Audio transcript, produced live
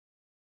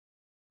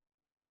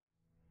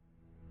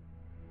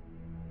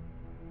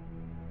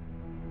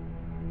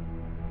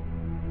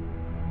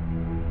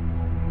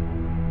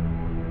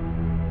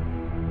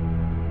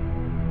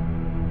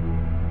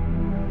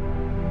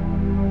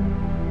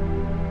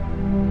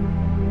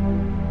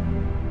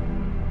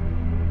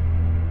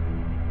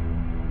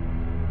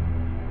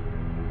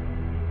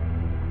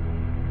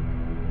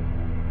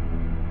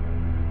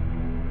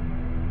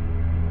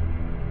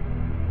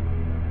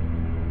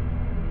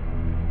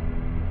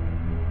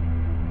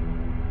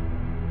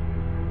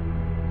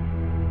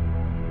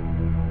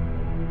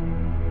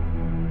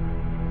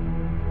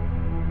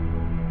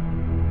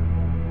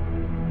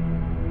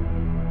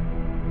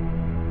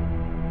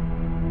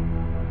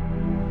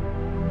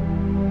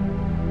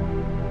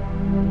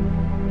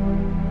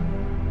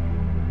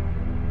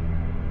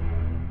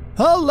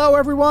Hello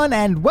everyone,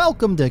 and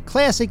welcome to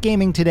Classic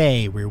Gaming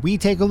Today, where we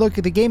take a look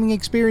at the gaming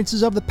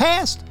experiences of the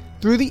past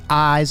through the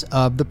eyes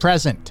of the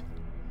present.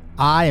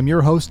 I am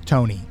your host,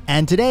 Tony,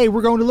 and today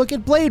we're going to look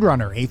at Blade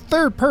Runner, a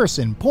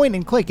third-person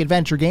point-and-click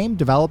adventure game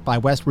developed by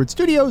Westwood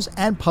Studios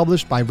and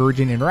published by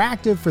Virgin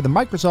Interactive for the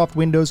Microsoft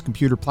Windows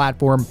computer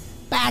platform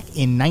back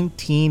in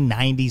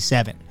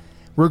 1997.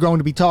 We're going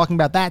to be talking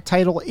about that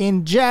title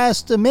in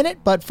just a minute,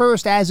 but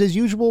first, as is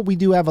usual, we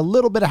do have a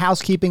little bit of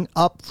housekeeping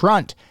up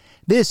front.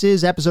 This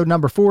is episode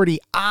number 40.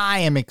 I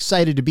am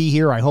excited to be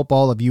here. I hope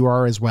all of you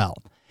are as well.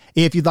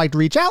 If you'd like to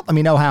reach out, let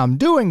me know how I'm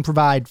doing,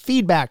 provide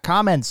feedback,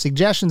 comments,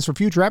 suggestions for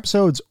future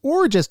episodes,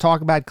 or just talk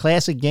about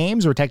classic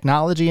games or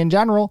technology in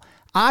general,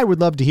 I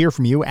would love to hear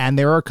from you, and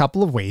there are a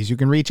couple of ways you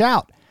can reach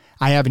out.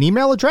 I have an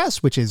email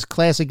address, which is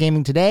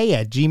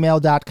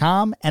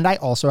classicgamingtoday@gmail.com, and I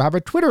also have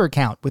a Twitter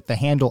account with the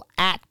handle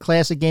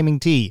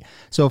 @ClassicGamingT.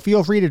 So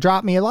feel free to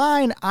drop me a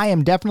line. I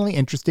am definitely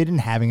interested in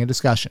having a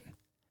discussion.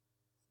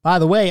 By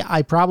the way,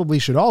 I probably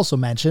should also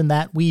mention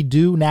that we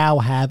do now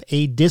have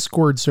a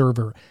Discord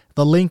server.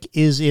 The link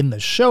is in the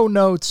show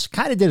notes.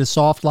 Kind of did a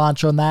soft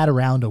launch on that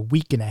around a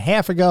week and a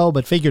half ago,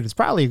 but figured it's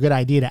probably a good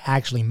idea to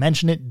actually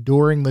mention it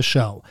during the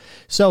show.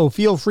 So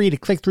feel free to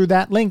click through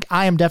that link.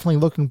 I am definitely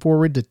looking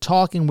forward to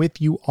talking with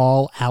you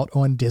all out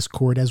on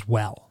Discord as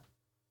well.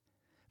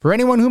 For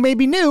anyone who may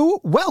be new,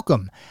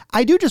 welcome.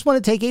 I do just want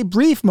to take a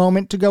brief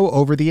moment to go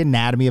over the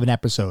anatomy of an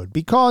episode,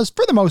 because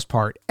for the most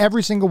part,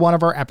 every single one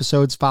of our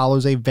episodes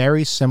follows a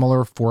very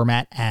similar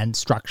format and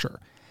structure.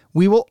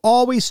 We will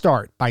always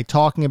start by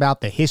talking about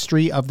the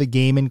history of the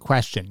game in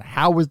question.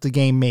 How was the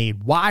game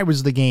made? Why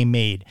was the game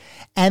made?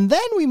 And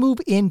then we move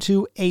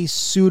into a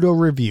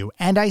pseudo-review.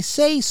 And I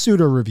say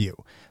pseudo-review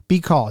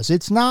because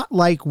it's not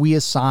like we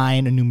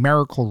assign a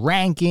numerical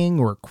ranking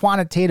or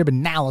quantitative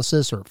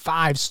analysis or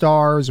 5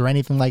 stars or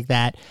anything like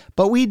that,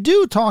 but we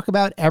do talk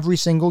about every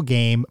single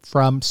game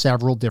from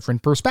several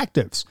different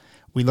perspectives.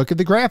 We look at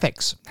the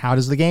graphics. How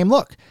does the game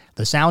look?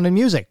 The sound and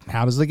music.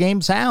 How does the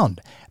game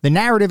sound? The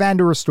narrative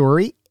and or a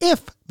story,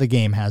 if the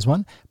game has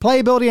one.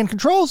 Playability and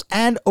controls,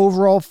 and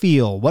overall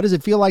feel. What does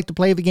it feel like to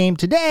play the game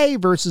today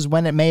versus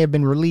when it may have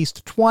been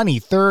released 20,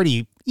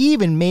 30,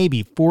 even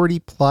maybe 40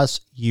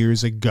 plus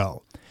years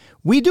ago?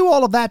 We do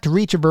all of that to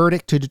reach a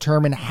verdict to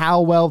determine how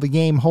well the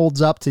game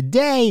holds up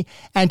today,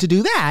 and to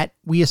do that,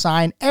 we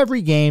assign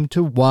every game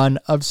to one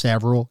of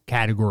several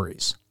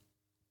categories.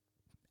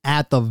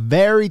 At the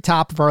very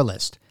top of our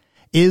list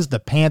is the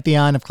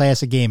Pantheon of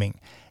Classic Gaming.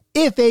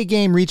 If a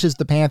game reaches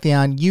the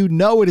Pantheon, you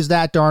know it is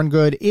that darn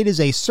good. It is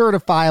a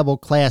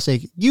certifiable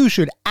classic. You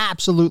should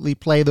absolutely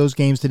play those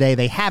games today.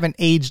 They haven't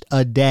aged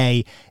a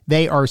day.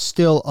 They are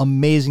still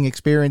amazing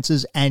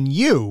experiences, and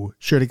you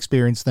should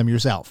experience them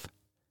yourself.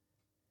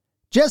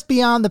 Just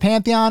beyond the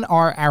Pantheon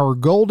are our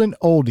golden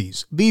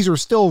oldies. These are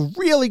still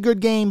really good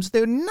games.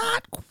 They're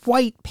not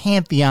quite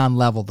Pantheon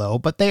level though,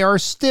 but they are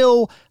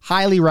still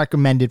highly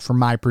recommended from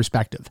my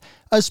perspective,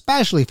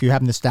 especially if you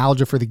have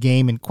nostalgia for the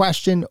game in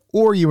question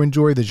or you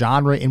enjoy the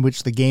genre in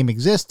which the game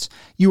exists.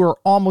 You are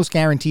almost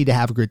guaranteed to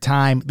have a good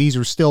time. These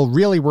are still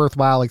really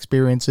worthwhile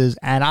experiences,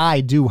 and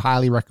I do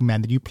highly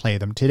recommend that you play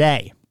them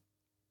today.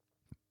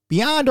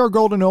 Beyond our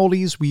golden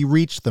oldies, we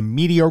reach the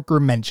mediocre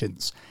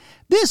mentions.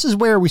 This is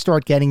where we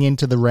start getting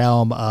into the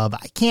realm of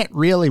I can't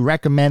really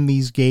recommend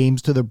these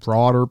games to the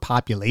broader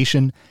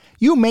population.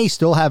 You may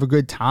still have a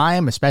good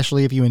time,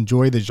 especially if you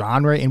enjoy the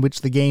genre in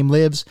which the game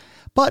lives,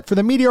 but for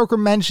the mediocre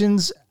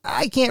mentions,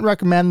 I can't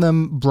recommend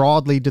them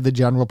broadly to the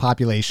general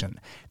population.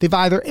 They've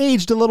either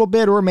aged a little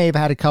bit or may have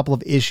had a couple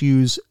of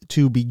issues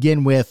to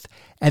begin with,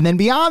 and then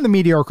beyond the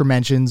mediocre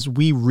mentions,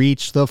 we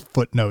reach the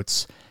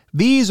footnotes.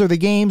 These are the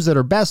games that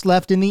are best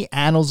left in the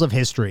annals of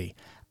history.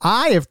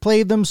 I have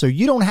played them, so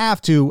you don't have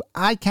to.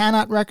 I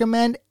cannot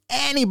recommend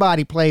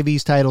anybody play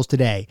these titles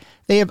today.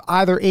 They have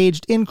either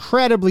aged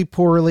incredibly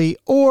poorly,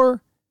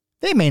 or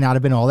they may not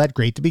have been all that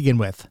great to begin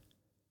with.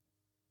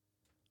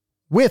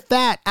 With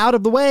that out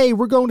of the way,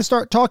 we're going to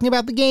start talking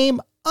about the game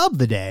of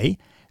the day.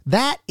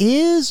 That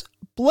is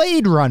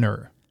Blade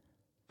Runner.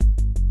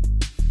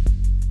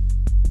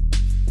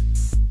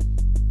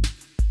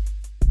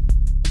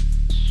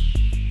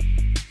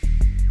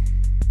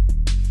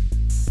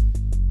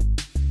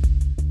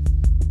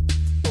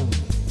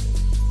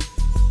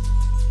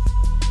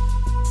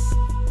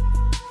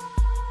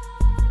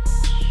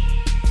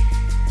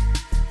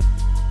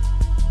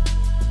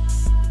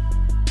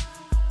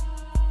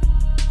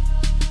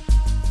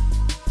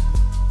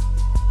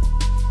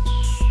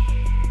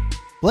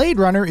 Blade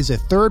Runner is a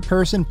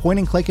third-person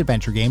point-and-click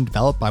adventure game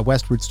developed by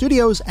Westwood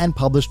Studios and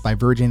published by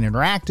Virgin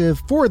Interactive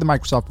for the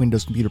Microsoft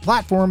Windows computer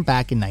platform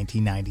back in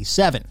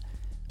 1997.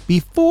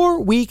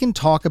 Before we can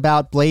talk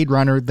about Blade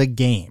Runner the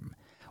game,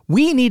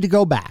 we need to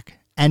go back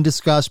and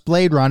discuss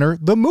Blade Runner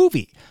the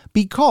movie,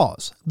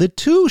 because the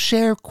two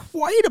share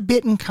quite a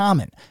bit in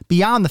common,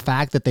 beyond the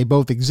fact that they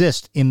both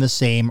exist in the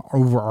same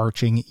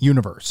overarching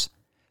universe.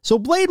 So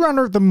Blade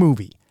Runner the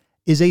movie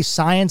is a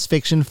science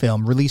fiction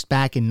film released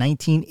back in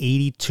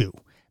 1982.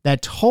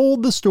 That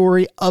told the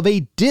story of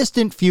a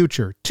distant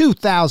future,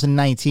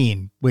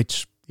 2019,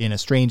 which in a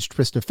strange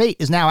twist of fate,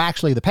 is now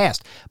actually the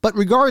past. But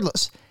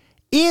regardless,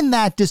 in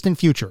that distant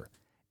future,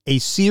 a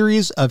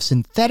series of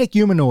synthetic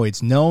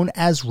humanoids known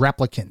as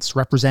replicants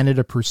represented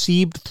a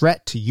perceived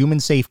threat to human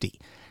safety.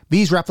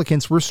 These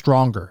replicants were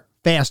stronger,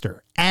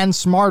 faster, and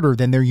smarter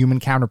than their human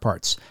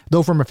counterparts,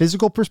 though from a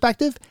physical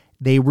perspective,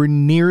 they were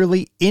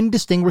nearly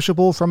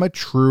indistinguishable from a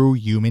true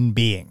human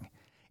being.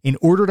 In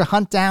order to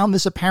hunt down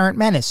this apparent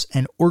menace,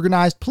 an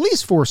organized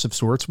police force of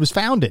sorts was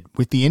founded,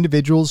 with the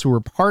individuals who were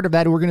part of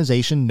that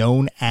organization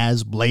known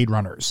as Blade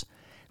Runners.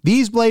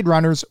 These Blade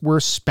Runners were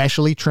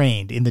specially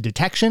trained in the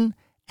detection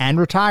and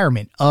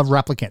retirement of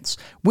replicants,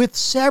 with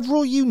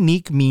several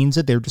unique means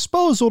at their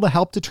disposal to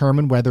help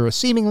determine whether a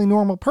seemingly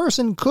normal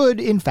person could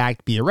in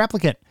fact be a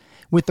replicant,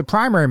 with the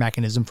primary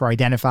mechanism for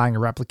identifying a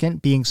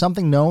replicant being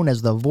something known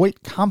as the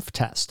Voight-Kampff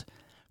test.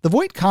 The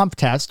Voight-Kampff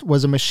test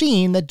was a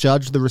machine that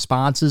judged the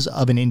responses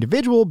of an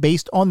individual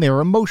based on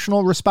their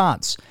emotional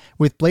response,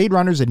 with Blade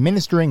Runners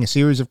administering a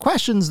series of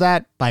questions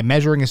that, by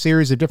measuring a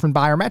series of different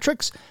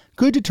biometrics,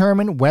 could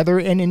determine whether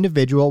an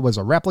individual was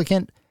a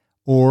replicant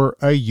or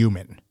a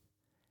human.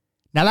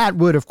 Now that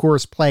would, of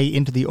course, play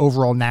into the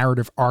overall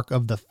narrative arc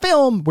of the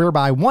film,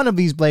 whereby one of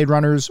these Blade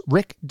Runners,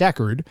 Rick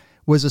Deckard,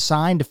 was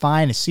assigned to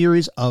find a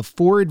series of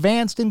 4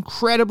 advanced,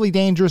 incredibly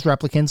dangerous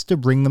replicants to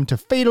bring them to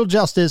fatal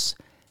justice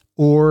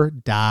or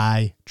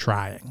die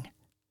trying.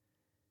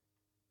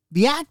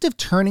 The act of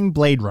turning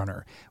Blade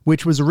Runner,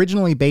 which was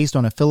originally based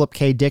on a Philip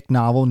K. Dick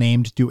novel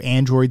named Do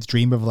Androids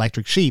Dream of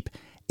Electric Sheep,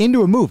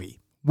 into a movie,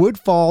 would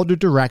fall to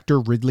director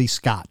Ridley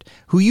Scott,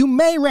 who you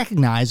may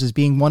recognize as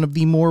being one of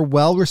the more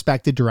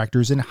well-respected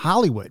directors in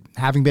Hollywood,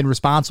 having been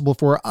responsible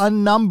for a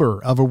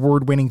number of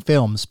award-winning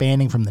films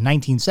spanning from the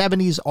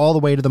 1970s all the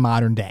way to the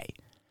modern day.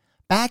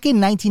 Back in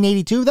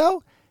 1982,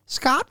 though,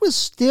 Scott was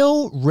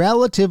still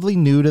relatively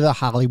new to the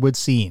Hollywood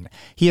scene.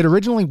 He had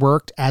originally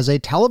worked as a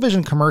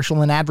television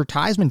commercial and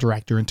advertisement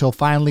director until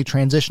finally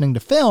transitioning to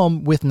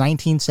film with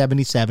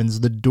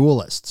 1977's The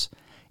Duelists.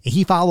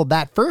 He followed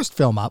that first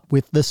film up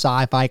with the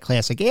sci-fi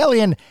classic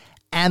Alien,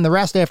 and the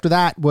rest after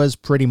that was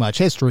pretty much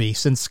history,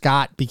 since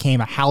Scott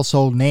became a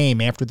household name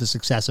after the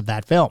success of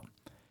that film.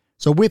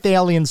 So with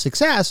Alien's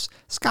success,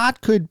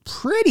 Scott could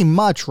pretty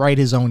much write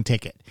his own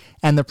ticket,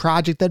 and the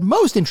project that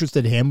most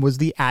interested him was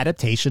the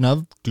adaptation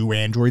of Do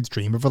Androids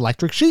Dream of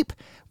Electric Sheep,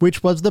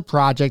 which was the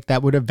project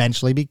that would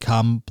eventually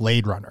become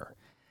Blade Runner.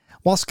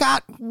 While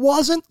Scott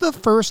wasn't the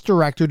first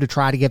director to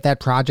try to get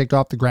that project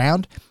off the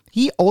ground,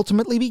 he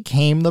ultimately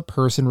became the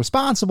person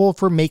responsible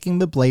for making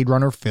the Blade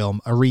Runner film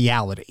a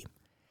reality.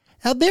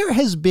 Now, there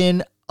has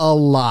been a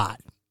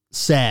lot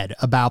said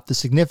about the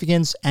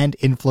significance and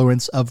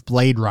influence of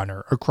Blade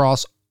Runner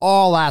across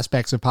all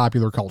aspects of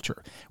popular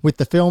culture, with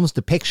the film's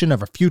depiction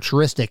of a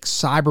futuristic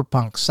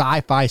cyberpunk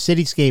sci-fi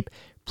cityscape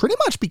pretty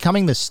much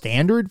becoming the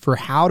standard for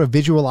how to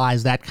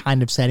visualize that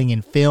kind of setting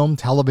in film,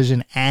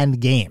 television, and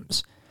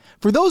games.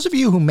 For those of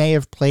you who may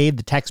have played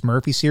the Tex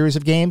Murphy series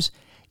of games,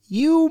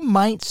 you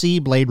might see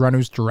Blade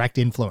Runner's direct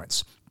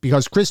influence,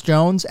 because Chris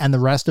Jones and the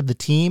rest of the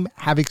team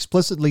have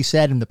explicitly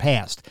said in the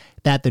past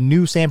that the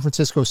new San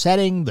Francisco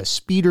setting, the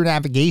speeder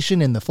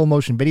navigation in the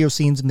full-motion video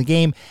scenes in the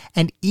game,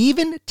 and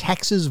even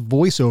Tex's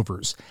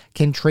voiceovers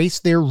can trace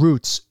their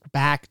roots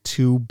back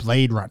to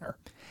Blade Runner.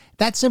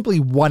 That's simply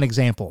one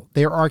example.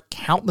 There are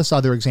countless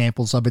other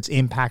examples of its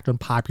impact on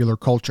popular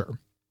culture.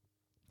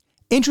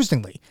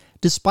 Interestingly,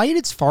 despite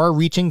its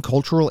far-reaching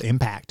cultural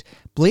impact,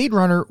 Blade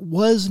Runner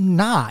was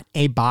not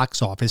a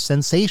box office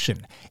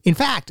sensation. In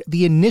fact,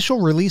 the initial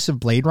release of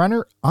Blade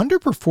Runner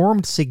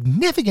underperformed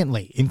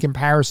significantly in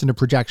comparison to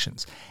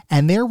projections,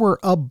 and there were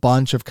a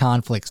bunch of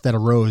conflicts that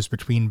arose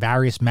between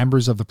various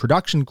members of the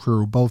production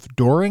crew both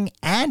during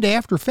and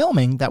after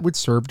filming that would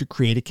serve to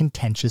create a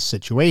contentious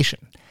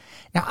situation.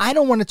 Now, I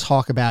don't want to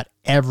talk about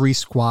every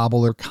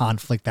squabble or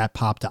conflict that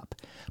popped up,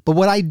 but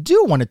what I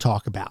do want to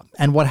talk about,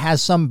 and what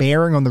has some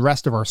bearing on the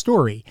rest of our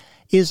story,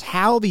 is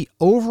how the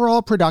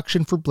overall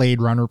production for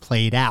Blade Runner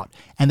played out,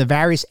 and the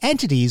various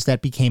entities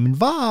that became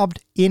involved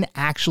in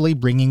actually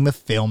bringing the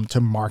film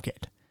to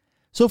market.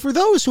 So for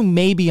those who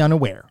may be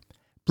unaware,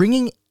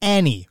 bringing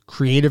any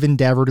creative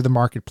endeavor to the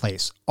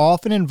marketplace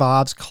often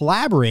involves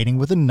collaborating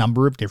with a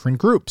number of different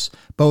groups,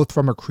 both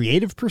from a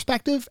creative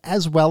perspective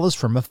as well as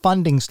from a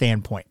funding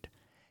standpoint.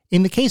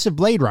 In the case of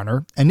Blade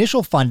Runner,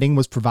 initial funding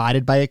was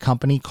provided by a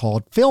company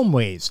called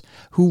Filmways,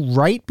 who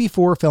right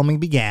before filming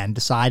began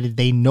decided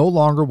they no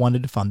longer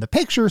wanted to fund the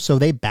picture, so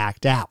they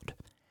backed out.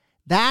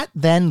 That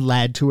then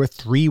led to a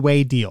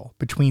 3-way deal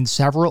between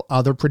several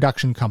other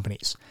production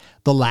companies.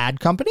 The Ladd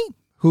Company,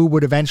 who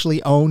would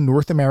eventually own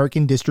North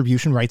American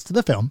distribution rights to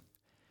the film,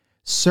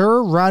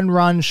 Sir Run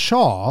Run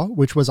Shaw,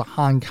 which was a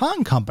Hong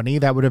Kong company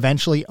that would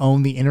eventually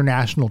own the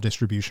international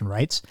distribution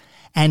rights,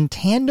 and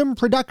Tandem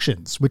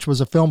Productions, which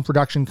was a film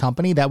production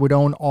company that would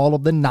own all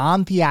of the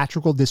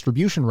non-theatrical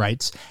distribution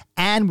rights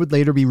and would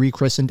later be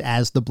rechristened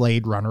as the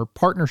Blade Runner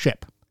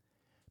Partnership.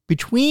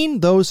 Between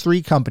those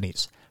 3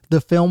 companies,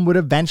 the film would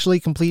eventually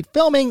complete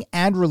filming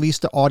and release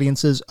to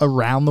audiences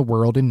around the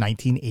world in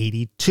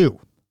 1982.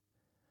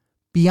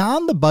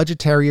 Beyond the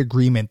budgetary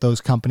agreement those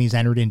companies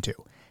entered into,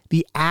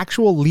 the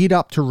actual lead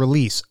up to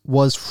release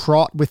was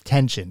fraught with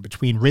tension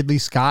between Ridley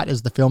Scott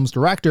as the film's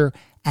director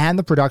and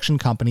the production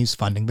companies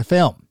funding the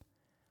film.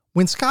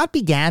 When Scott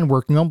began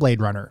working on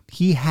Blade Runner,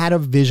 he had a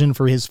vision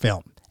for his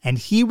film, and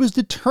he was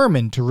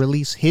determined to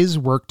release his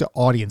work to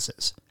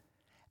audiences.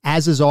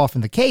 As is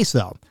often the case,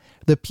 though,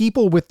 the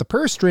people with the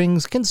purse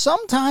strings can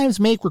sometimes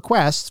make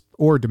requests,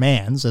 or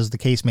demands, as the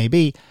case may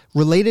be,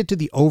 related to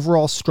the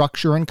overall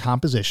structure and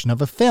composition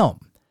of a film.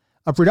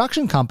 A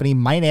production company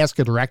might ask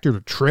a director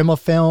to trim a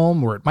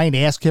film, or it might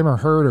ask him or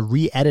her to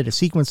re-edit a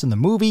sequence in the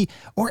movie,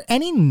 or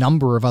any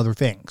number of other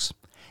things.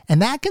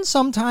 And that can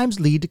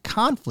sometimes lead to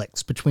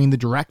conflicts between the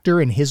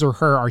director and his or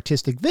her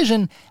artistic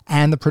vision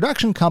and the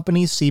production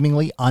company's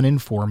seemingly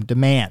uninformed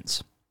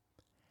demands.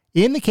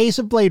 In the case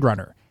of Blade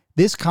Runner,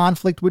 this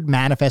conflict would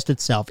manifest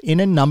itself in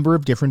a number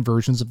of different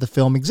versions of the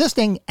film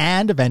existing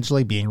and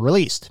eventually being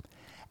released.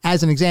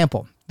 As an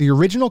example, the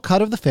original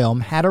cut of the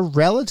film had a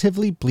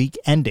relatively bleak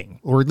ending,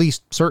 or at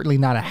least certainly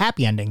not a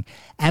happy ending,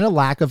 and a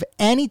lack of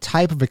any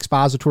type of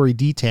expository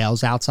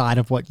details outside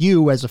of what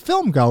you, as a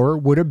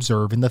filmgoer, would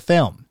observe in the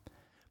film.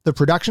 The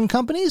production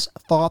companies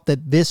thought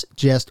that this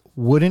just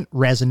wouldn't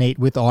resonate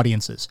with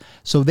audiences,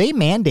 so they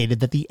mandated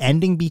that the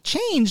ending be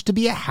changed to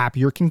be a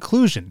happier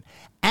conclusion,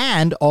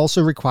 and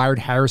also required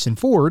Harrison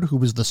Ford, who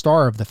was the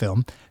star of the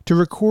film, to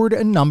record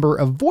a number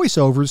of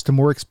voiceovers to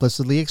more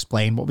explicitly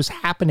explain what was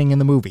happening in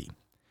the movie.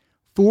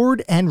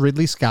 Ford and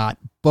Ridley Scott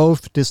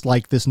both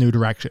disliked this new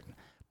direction,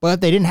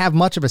 but they didn't have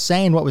much of a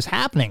say in what was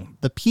happening.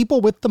 The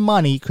people with the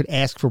money could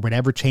ask for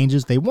whatever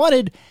changes they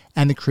wanted,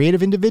 and the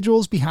creative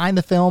individuals behind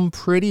the film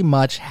pretty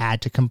much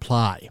had to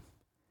comply.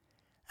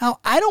 Now,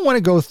 I don't want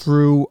to go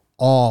through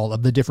all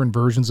of the different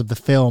versions of the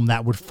film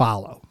that would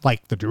follow,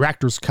 like the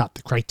director's cut,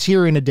 the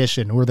Criterion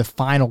edition, or the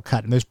final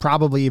cut, and there's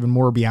probably even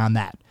more beyond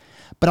that.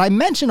 But I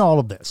mention all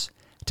of this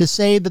to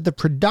say that the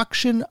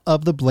production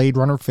of the Blade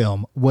Runner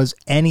film was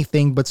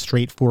anything but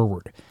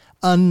straightforward.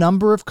 A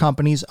number of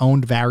companies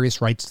owned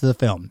various rights to the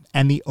film,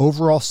 and the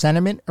overall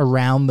sentiment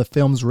around the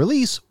film's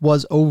release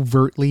was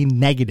overtly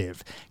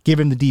negative,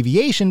 given the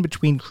deviation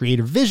between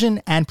creative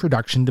vision and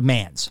production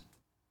demands.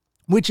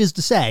 Which is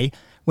to say,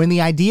 when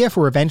the idea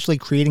for eventually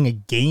creating a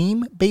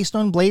game based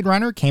on Blade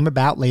Runner came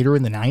about later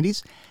in the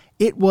 90s,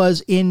 it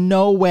was in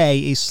no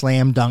way a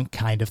slam dunk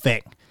kind of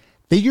thing.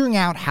 Figuring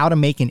out how to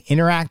make an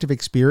interactive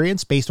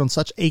experience based on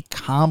such a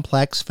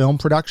complex film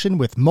production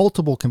with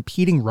multiple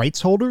competing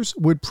rights holders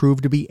would prove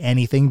to be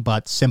anything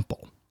but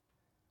simple.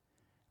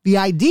 The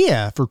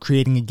idea for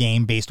creating a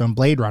game based on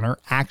Blade Runner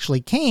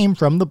actually came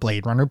from the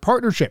Blade Runner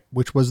Partnership,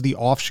 which was the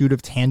offshoot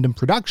of Tandem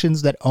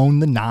Productions that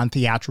owned the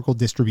non-theatrical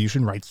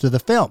distribution rights to the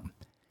film.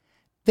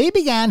 They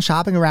began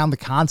shopping around the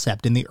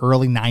concept in the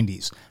early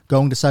 90s,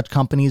 going to such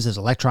companies as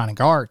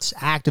Electronic Arts,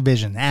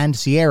 Activision, and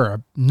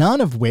Sierra, none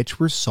of which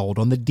were sold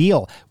on the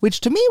deal, which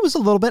to me was a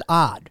little bit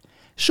odd.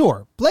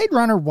 Sure, Blade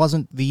Runner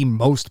wasn't the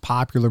most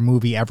popular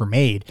movie ever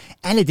made,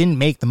 and it didn't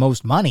make the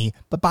most money,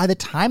 but by the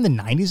time the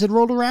 90s had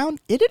rolled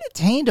around, it had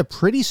attained a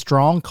pretty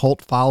strong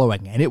cult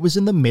following, and it was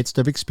in the midst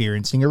of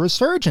experiencing a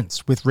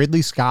resurgence, with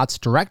Ridley Scott's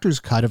director's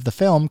cut of the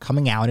film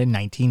coming out in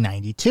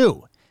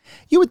 1992.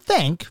 You would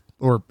think,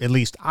 or at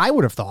least I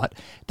would have thought,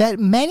 that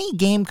many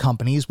game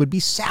companies would be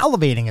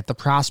salivating at the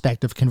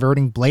prospect of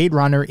converting Blade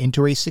Runner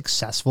into a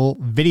successful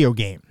video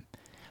game.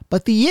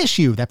 But the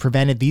issue that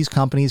prevented these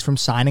companies from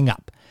signing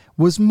up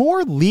was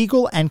more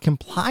legal and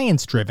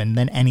compliance-driven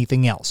than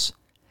anything else.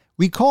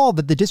 Recall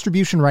that the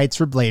distribution rights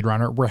for Blade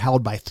Runner were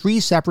held by 3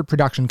 separate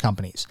production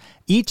companies,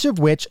 each of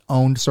which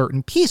owned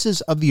certain pieces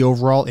of the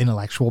overall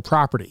intellectual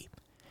property.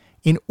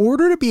 In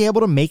order to be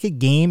able to make a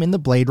game in the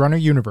Blade Runner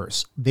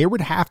universe, there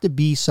would have to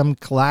be some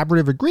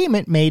collaborative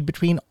agreement made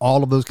between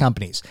all of those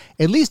companies,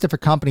 at least if a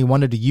company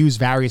wanted to use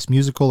various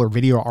musical or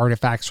video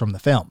artifacts from the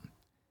film.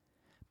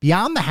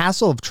 Beyond the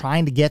hassle of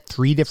trying to get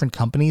 3 different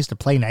companies to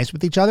play nice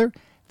with each other,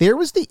 there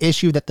was the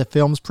issue that the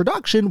film's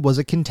production was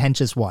a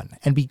contentious one,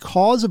 and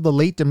because of the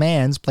late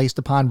demands placed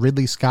upon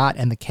Ridley Scott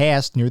and the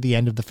cast near the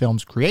end of the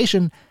film's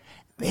creation,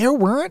 there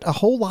weren't a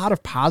whole lot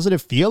of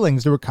positive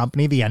feelings to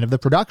accompany the end of the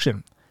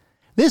production.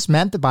 This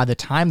meant that by the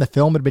time the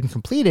film had been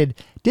completed,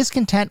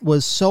 discontent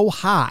was so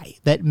high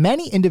that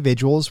many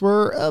individuals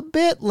were a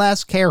bit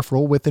less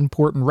careful with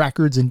important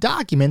records and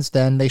documents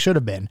than they should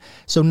have been,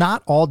 so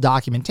not all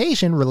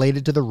documentation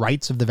related to the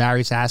rights of the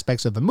various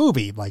aspects of the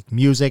movie, like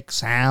music,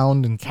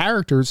 sound, and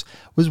characters,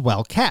 was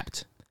well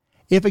kept.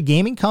 If a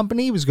gaming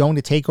company was going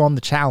to take on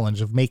the challenge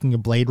of making a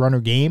Blade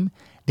Runner game,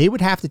 they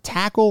would have to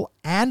tackle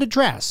and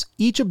address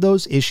each of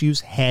those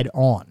issues head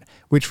on,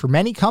 which for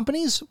many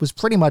companies was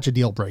pretty much a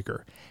deal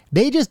breaker.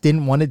 They just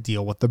didn't want to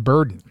deal with the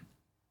burden.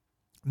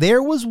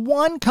 There was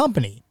one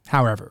company,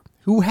 however,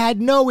 who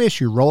had no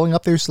issue rolling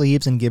up their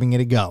sleeves and giving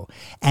it a go,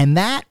 and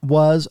that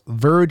was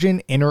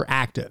Virgin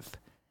Interactive.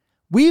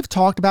 We've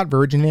talked about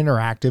Virgin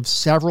Interactive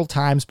several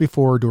times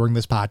before during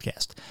this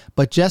podcast,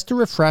 but just to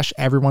refresh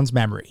everyone's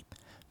memory,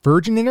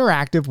 Virgin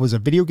Interactive was a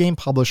video game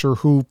publisher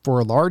who, for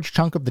a large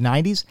chunk of the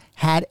 90s,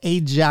 had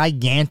a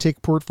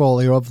gigantic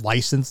portfolio of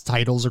licensed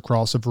titles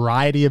across a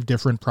variety of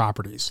different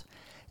properties.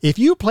 If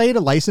you played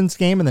a licensed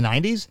game in the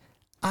 90s,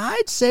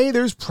 I'd say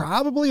there's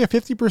probably a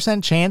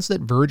 50% chance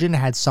that Virgin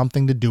had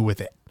something to do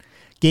with it.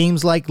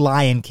 Games like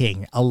Lion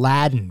King,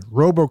 Aladdin,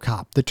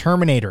 RoboCop, The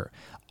Terminator,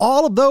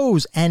 all of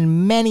those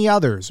and many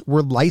others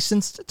were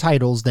licensed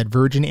titles that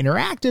Virgin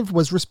Interactive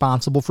was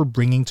responsible for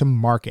bringing to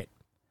market.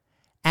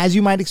 As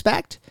you might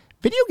expect,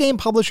 video game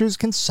publishers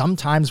can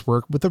sometimes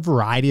work with a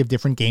variety of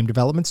different game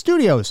development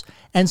studios,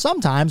 and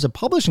sometimes a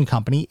publishing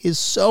company is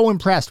so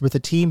impressed with a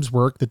team's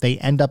work that they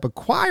end up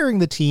acquiring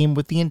the team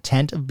with the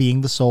intent of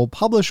being the sole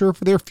publisher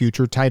for their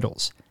future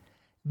titles.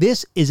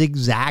 This is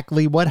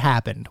exactly what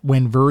happened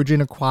when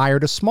Virgin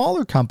acquired a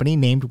smaller company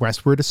named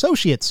Westward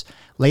Associates,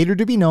 later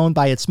to be known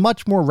by its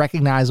much more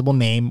recognizable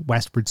name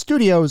Westward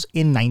Studios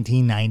in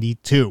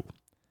 1992.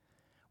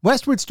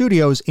 Westward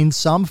Studios, in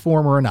some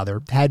form or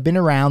another, had been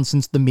around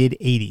since the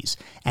mid-80s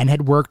and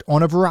had worked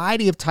on a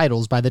variety of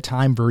titles by the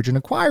time Virgin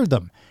acquired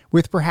them,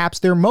 with perhaps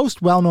their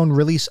most well-known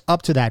release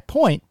up to that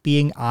point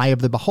being Eye of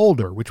the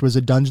Beholder, which was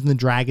a Dungeons &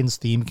 Dragons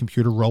themed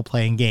computer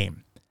role-playing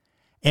game.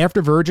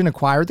 After Virgin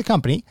acquired the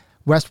company,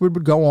 Westward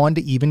would go on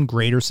to even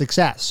greater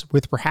success,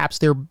 with perhaps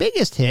their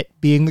biggest hit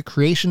being the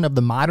creation of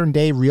the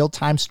modern-day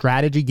real-time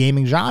strategy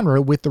gaming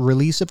genre with the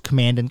release of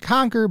Command &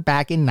 Conquer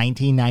back in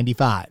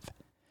 1995.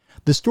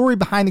 The story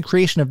behind the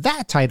creation of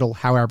that title,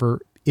 however,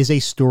 is a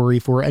story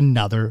for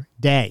another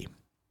day.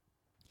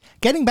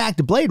 Getting back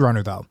to Blade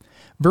Runner, though,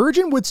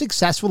 Virgin would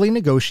successfully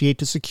negotiate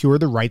to secure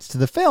the rights to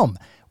the film,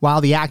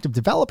 while the act of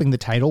developing the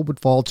title would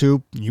fall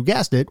to, you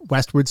guessed it,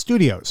 Westward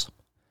Studios.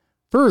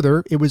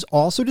 Further, it was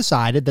also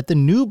decided that the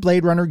new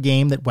Blade Runner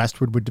game that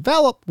Westward would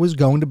develop was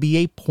going to be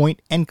a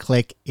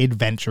point-and-click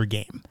adventure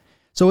game.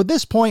 So at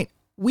this point,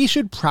 we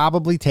should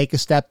probably take a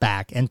step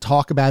back and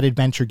talk about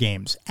adventure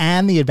games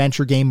and the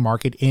adventure game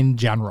market in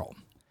general.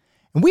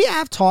 And we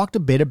have talked a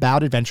bit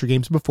about adventure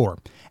games before,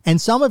 and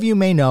some of you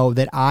may know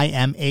that I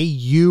am a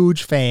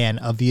huge fan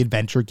of the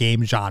adventure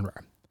game genre.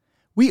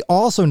 We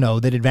also know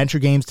that adventure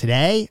games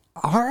today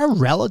are a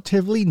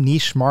relatively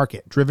niche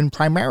market, driven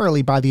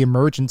primarily by the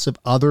emergence of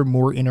other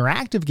more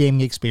interactive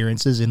gaming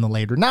experiences in the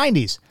later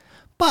 90s.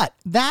 But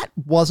that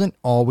wasn't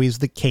always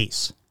the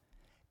case.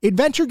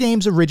 Adventure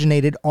games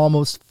originated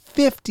almost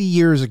 50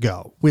 years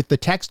ago with the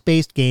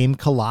text-based game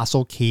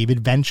Colossal Cave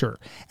Adventure,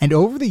 and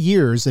over the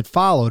years that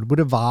followed would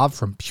evolve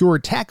from pure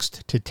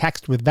text to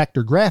text with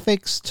vector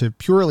graphics to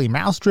purely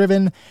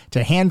mouse-driven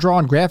to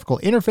hand-drawn graphical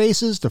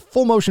interfaces to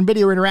full-motion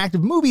video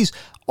interactive movies,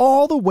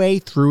 all the way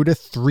through to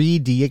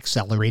 3D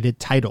accelerated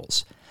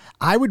titles.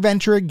 I would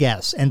venture a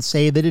guess and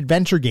say that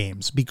adventure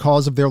games,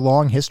 because of their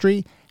long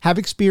history, have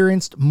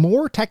experienced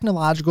more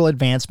technological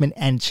advancement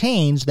and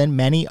change than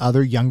many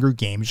other younger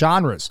game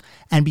genres.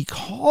 And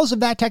because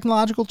of that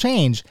technological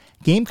change,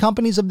 game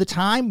companies of the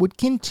time would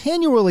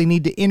continually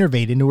need to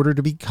innovate in order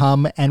to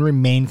become and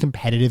remain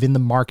competitive in the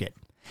market.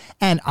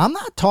 And I'm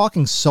not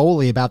talking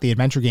solely about the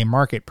adventure game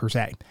market per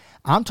se.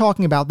 I'm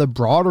talking about the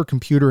broader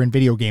computer and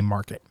video game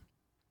market.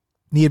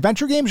 The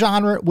adventure game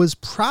genre was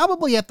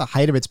probably at the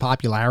height of its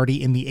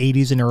popularity in the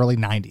 80s and early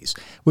 90s,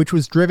 which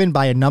was driven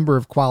by a number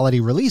of quality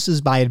releases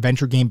by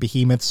adventure game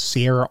behemoths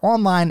Sierra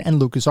Online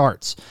and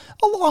LucasArts,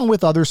 along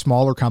with other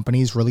smaller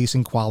companies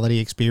releasing quality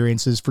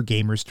experiences for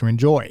gamers to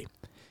enjoy.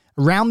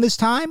 Around this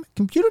time,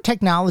 computer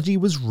technology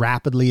was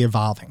rapidly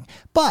evolving,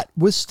 but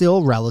was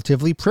still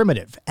relatively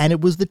primitive, and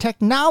it was the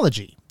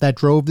technology that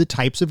drove the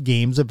types of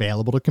games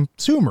available to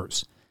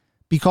consumers.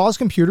 Because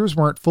computers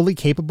weren't fully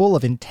capable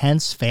of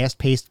intense,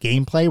 fast-paced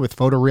gameplay with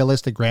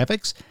photorealistic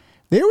graphics,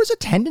 there was a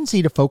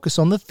tendency to focus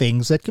on the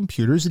things that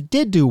computers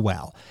did do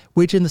well,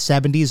 which in the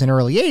 70s and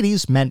early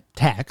 80s meant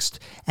text,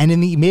 and in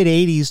the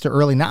mid-80s to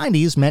early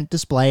 90s meant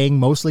displaying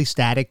mostly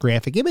static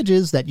graphic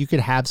images that you could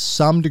have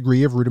some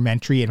degree of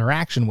rudimentary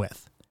interaction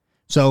with.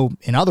 So,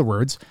 in other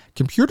words,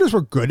 computers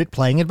were good at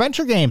playing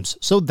adventure games,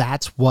 so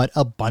that's what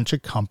a bunch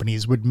of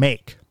companies would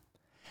make.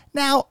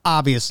 Now,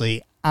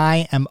 obviously,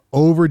 I am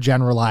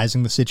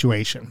overgeneralizing the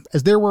situation,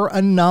 as there were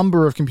a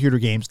number of computer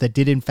games that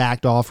did in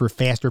fact offer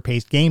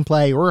faster-paced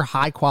gameplay or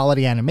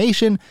high-quality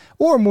animation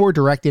or more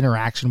direct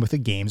interaction with the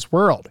game's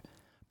world.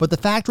 But the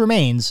fact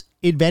remains,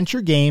 adventure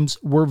games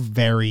were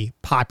very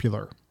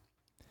popular.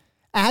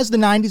 As the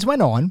 90s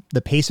went on, the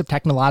pace of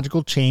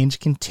technological change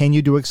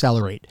continued to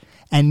accelerate,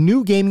 and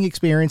new gaming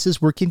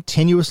experiences were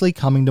continuously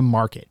coming to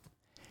market.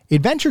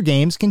 Adventure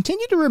games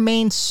continue to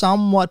remain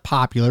somewhat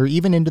popular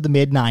even into the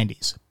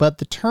mid-90s, but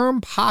the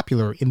term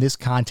popular in this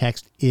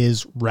context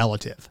is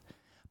relative.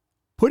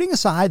 Putting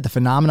aside the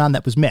phenomenon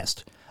that was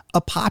missed,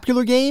 a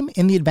popular game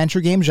in the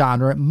adventure game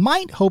genre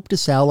might hope to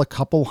sell a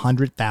couple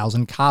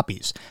 100,000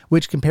 copies,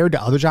 which compared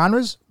to other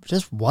genres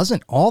just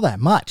wasn't all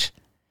that much.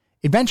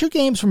 Adventure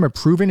games from a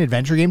proven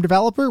adventure game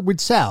developer would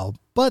sell,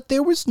 but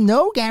there was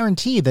no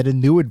guarantee that a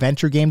new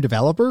adventure game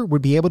developer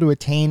would be able to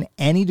attain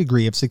any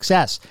degree of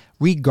success,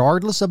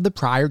 regardless of the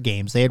prior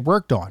games they had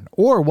worked on,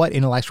 or what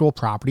intellectual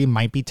property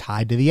might be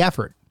tied to the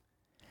effort.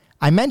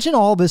 I mention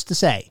all this to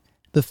say,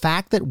 the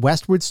fact that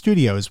Westwood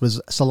Studios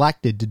was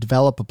selected to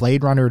develop a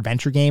Blade Runner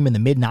adventure game in the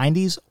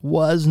mid-90s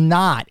was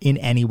not in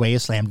any way a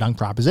slam dunk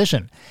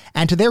proposition.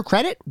 And to their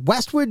credit,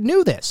 Westwood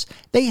knew this.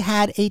 They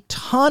had a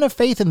ton of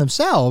faith in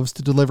themselves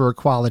to deliver a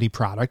quality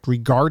product,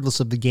 regardless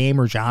of the game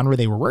or genre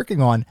they were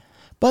working on.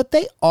 But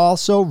they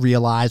also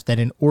realized that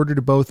in order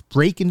to both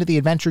break into the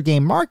adventure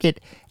game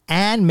market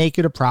and make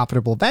it a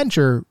profitable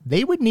venture,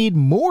 they would need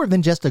more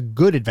than just a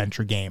good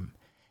adventure game.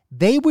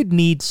 They would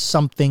need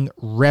something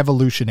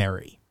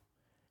revolutionary.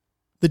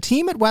 The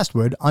team at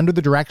Westwood, under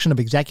the direction of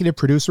executive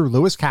producer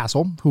Lewis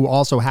Castle, who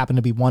also happened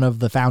to be one of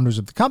the founders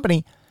of the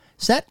company,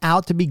 set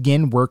out to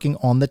begin working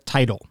on the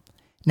title.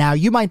 Now,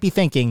 you might be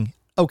thinking,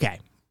 okay,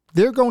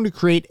 they're going to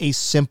create a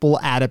simple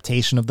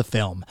adaptation of the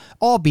film,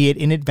 albeit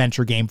in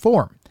adventure game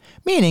form.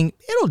 Meaning,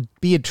 it'll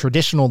be a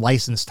traditional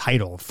licensed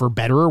title, for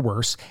better or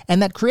worse,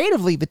 and that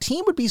creatively the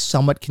team would be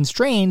somewhat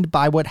constrained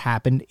by what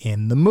happened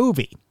in the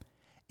movie.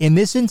 In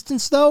this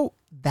instance, though,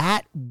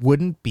 that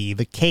wouldn't be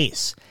the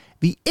case.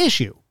 The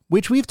issue,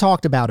 which we've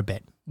talked about a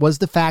bit, was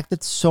the fact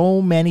that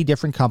so many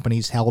different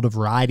companies held a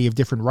variety of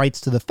different rights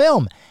to the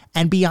film,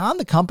 and beyond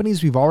the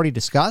companies we've already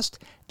discussed,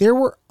 there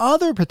were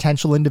other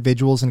potential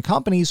individuals and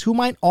companies who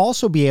might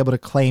also be able to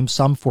claim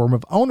some form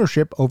of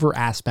ownership over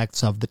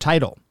aspects of the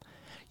title.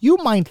 You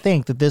might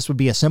think that this would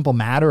be a simple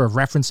matter of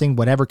referencing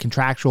whatever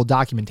contractual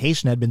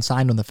documentation had been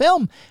signed on the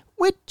film,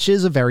 which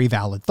is a very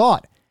valid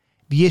thought.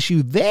 The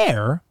issue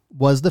there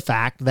was the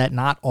fact that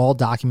not all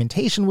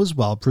documentation was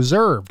well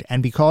preserved,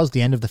 and because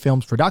the end of the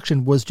film's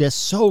production was just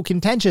so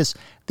contentious,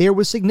 there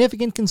was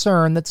significant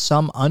concern that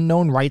some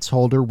unknown rights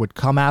holder would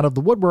come out of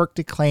the woodwork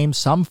to claim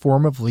some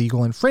form of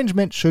legal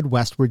infringement should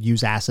Westwood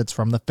use assets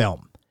from the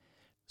film.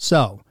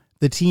 So,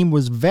 the team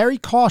was very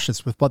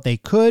cautious with what they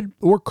could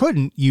or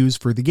couldn't use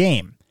for the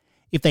game.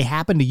 If they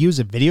happened to use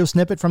a video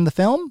snippet from the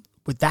film,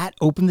 would that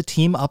open the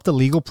team up to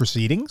legal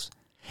proceedings?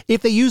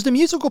 If they used a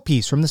musical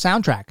piece from the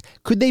soundtrack,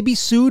 could they be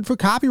sued for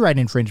copyright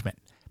infringement?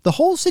 The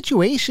whole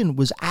situation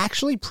was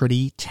actually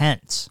pretty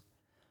tense.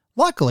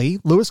 Luckily,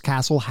 Lewis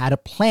Castle had a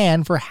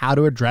plan for how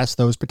to address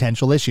those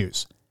potential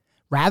issues.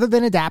 Rather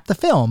than adapt the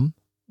film,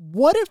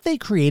 what if they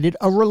created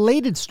a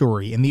related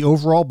story in the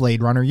overall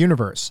Blade Runner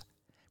universe?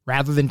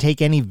 Rather than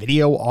take any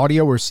video,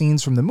 audio, or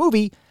scenes from the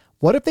movie,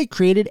 what if they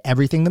created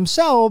everything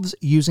themselves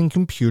using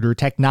computer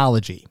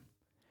technology?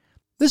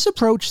 This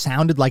approach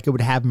sounded like it would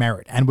have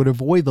merit and would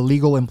avoid the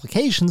legal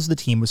implications the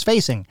team was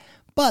facing,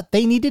 but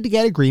they needed to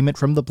get agreement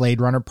from the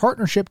Blade Runner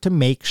partnership to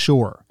make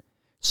sure.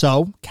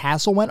 So,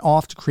 Castle went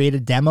off to create a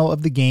demo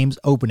of the game's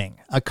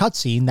opening, a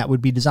cutscene that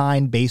would be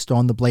designed based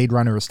on the Blade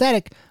Runner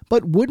aesthetic,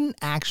 but wouldn't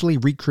actually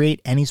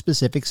recreate any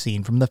specific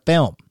scene from the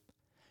film.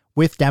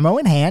 With demo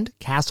in hand,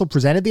 Castle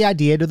presented the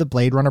idea to the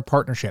Blade Runner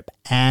partnership,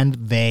 and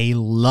they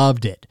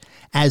loved it.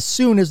 As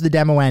soon as the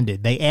demo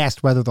ended, they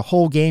asked whether the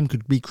whole game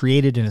could be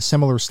created in a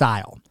similar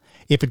style.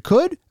 If it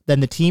could, then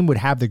the team would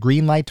have the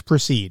green light to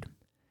proceed.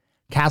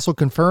 Castle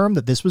confirmed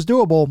that this was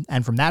doable,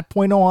 and from that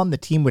point on, the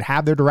team would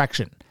have their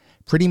direction.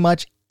 Pretty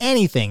much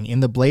anything in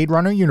the Blade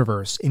Runner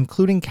universe,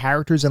 including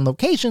characters and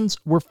locations,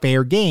 were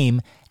fair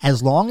game,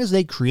 as long as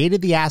they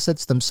created the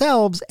assets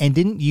themselves and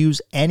didn't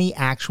use any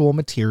actual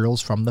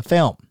materials from the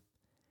film.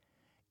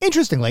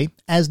 Interestingly,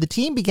 as the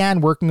team began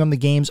working on the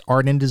game's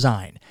art and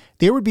design,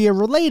 there would be a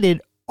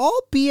related,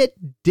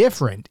 albeit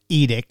different,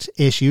 edict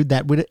issued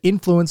that would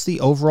influence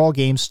the overall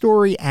game's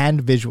story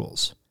and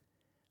visuals.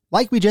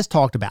 Like we just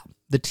talked about,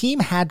 the team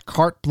had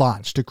carte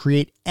blanche to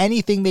create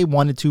anything they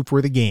wanted to for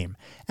the game,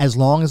 as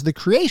long as the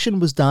creation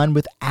was done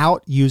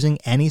without using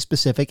any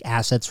specific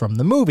assets from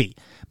the movie,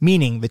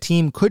 meaning the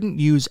team couldn't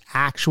use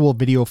actual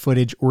video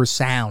footage or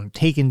sound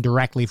taken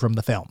directly from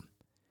the film.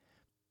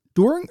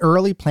 During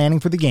early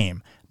planning for the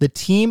game, the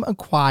team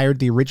acquired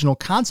the original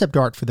concept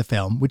art for the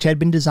film, which had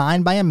been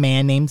designed by a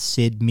man named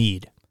Syd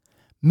Mead.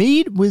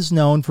 Mead was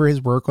known for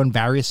his work on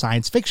various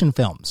science fiction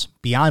films.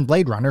 Beyond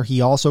Blade Runner, he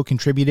also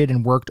contributed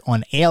and worked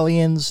on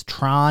Aliens,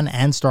 Tron,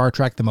 and Star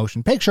Trek the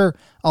Motion Picture,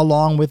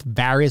 along with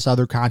various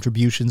other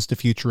contributions to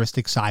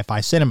futuristic sci-fi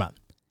cinema.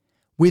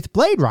 With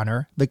Blade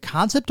Runner, the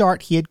concept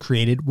art he had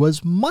created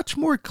was much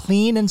more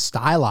clean and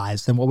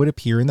stylized than what would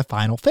appear in the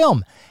final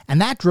film,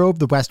 and that drove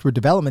the Westwood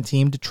development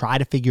team to try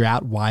to figure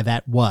out why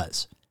that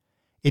was.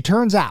 It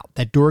turns out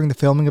that during the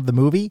filming of the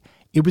movie,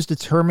 it was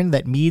determined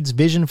that Mead's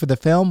vision for the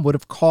film would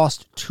have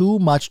cost too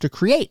much to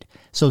create,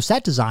 so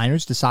set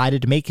designers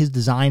decided to make his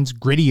designs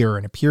grittier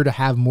and appear to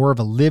have more of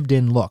a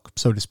lived-in look,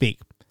 so to speak.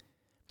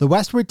 The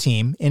Westwood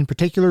team, in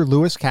particular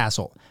Lewis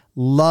Castle,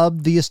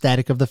 loved the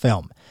aesthetic of the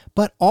film,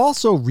 but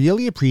also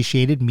really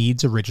appreciated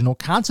Mead's original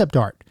concept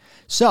art.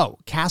 So,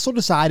 Castle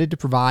decided to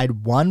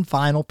provide one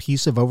final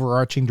piece of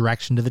overarching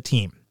direction to the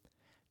team.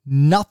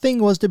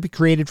 Nothing was to be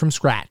created from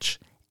scratch.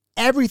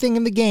 Everything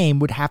in the game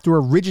would have to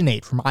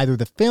originate from either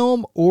the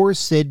film or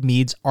Syd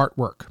Mead's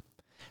artwork.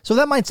 So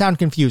that might sound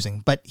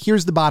confusing, but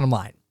here's the bottom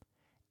line.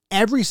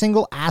 Every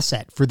single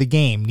asset for the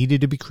game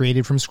needed to be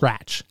created from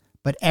scratch,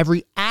 but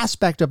every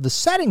aspect of the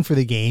setting for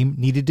the game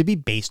needed to be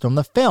based on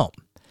the film.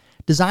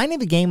 Designing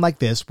the game like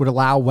this would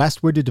allow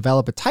Westwood to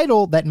develop a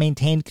title that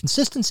maintained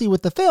consistency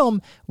with the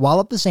film while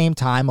at the same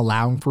time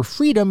allowing for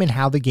freedom in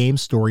how the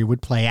game's story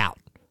would play out.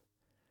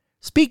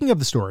 Speaking of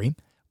the story,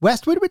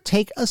 Westwood would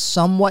take a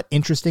somewhat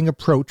interesting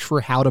approach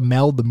for how to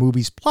meld the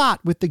movie's plot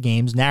with the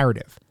game's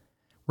narrative.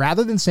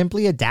 Rather than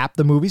simply adapt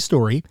the movie's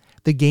story,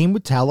 the game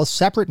would tell a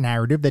separate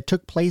narrative that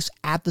took place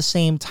at the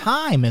same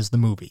time as the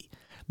movie.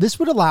 This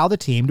would allow the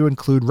team to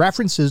include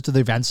references to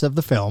the events of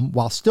the film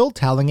while still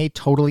telling a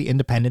totally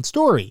independent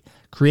story,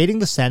 creating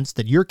the sense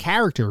that your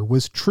character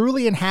was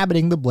truly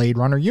inhabiting the Blade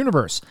Runner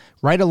universe,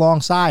 right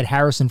alongside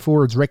Harrison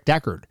Ford's Rick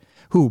Deckard,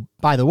 who,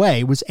 by the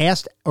way, was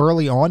asked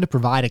early on to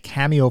provide a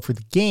cameo for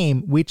the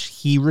game, which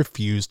he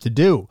refused to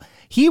do.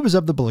 He was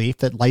of the belief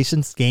that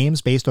licensed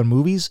games based on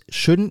movies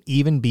shouldn't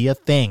even be a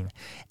thing.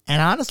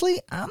 And honestly,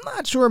 I'm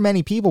not sure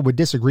many people would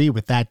disagree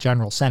with that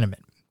general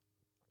sentiment.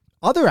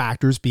 Other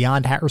actors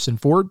beyond Harrison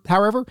Ford,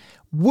 however,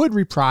 would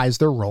reprise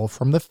their role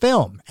from the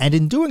film, and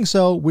in doing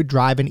so would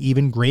drive an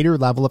even greater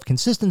level of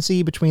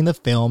consistency between the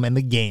film and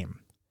the game.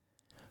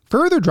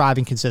 Further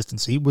driving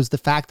consistency was the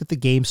fact that the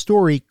game's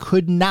story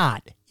could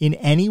not, in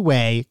any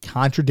way,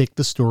 contradict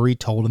the story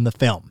told in the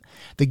film.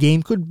 The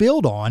game could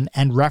build on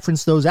and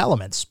reference those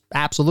elements,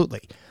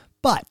 absolutely,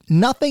 but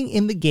nothing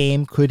in the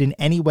game could in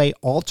any way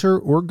alter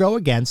or go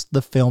against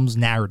the film's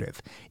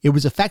narrative. It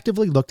was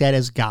effectively looked at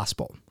as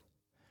gospel.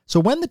 So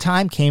when the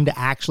time came to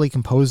actually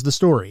compose the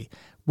story,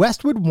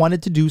 Westwood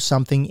wanted to do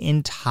something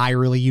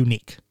entirely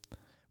unique.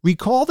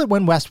 Recall that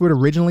when Westwood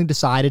originally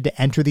decided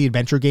to enter the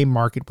adventure game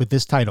market with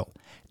this title,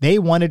 they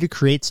wanted to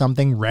create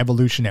something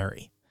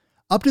revolutionary.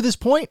 Up to this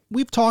point,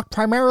 we've talked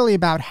primarily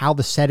about how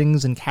the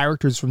settings and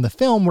characters from the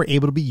film were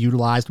able to be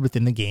utilized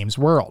within the game's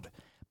world.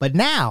 But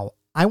now,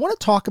 I want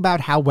to talk about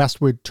how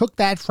Westwood took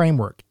that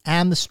framework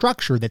and the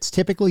structure that's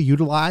typically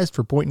utilized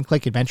for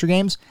point-and-click adventure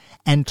games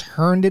and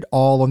turned it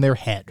all on their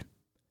head.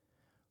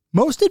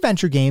 Most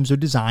adventure games are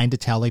designed to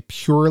tell a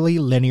purely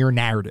linear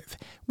narrative,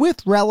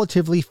 with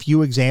relatively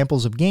few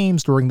examples of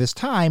games during this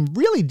time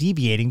really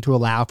deviating to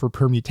allow for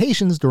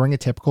permutations during a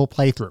typical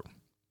playthrough.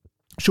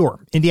 Sure,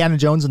 Indiana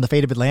Jones and the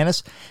Fate of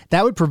Atlantis,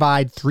 that would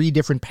provide 3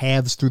 different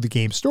paths through the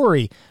game's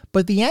story,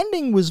 but the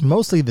ending was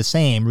mostly the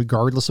same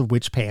regardless of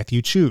which path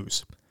you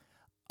choose.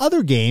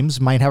 Other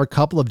games might have a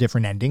couple of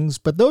different endings,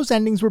 but those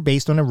endings were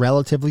based on a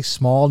relatively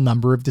small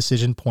number of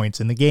decision points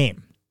in the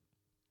game.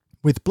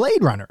 With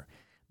Blade Runner,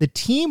 the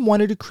team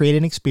wanted to create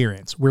an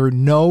experience where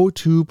no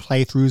 2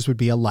 playthroughs would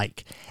be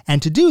alike,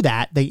 and to do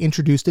that, they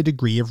introduced a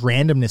degree of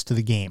randomness to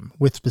the game,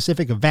 with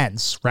specific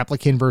events,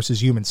 replicant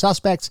versus human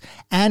suspects,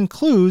 and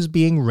clues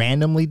being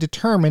randomly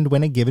determined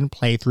when a given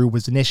playthrough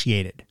was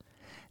initiated.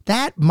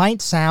 That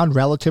might sound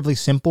relatively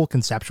simple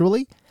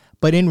conceptually,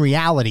 but in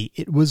reality,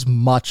 it was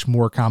much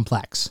more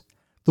complex.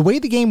 The way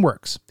the game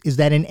works is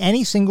that in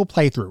any single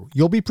playthrough,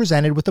 you'll be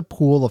presented with a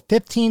pool of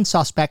 15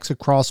 suspects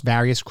across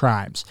various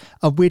crimes,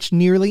 of which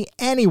nearly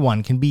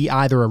anyone can be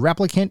either a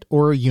replicant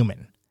or a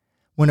human.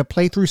 When a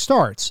playthrough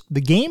starts,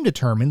 the game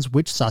determines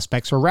which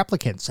suspects are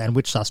replicants and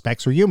which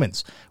suspects are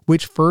humans,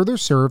 which further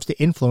serves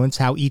to influence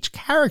how each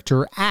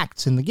character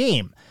acts in the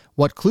game,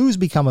 what clues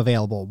become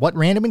available, what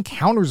random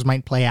encounters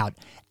might play out,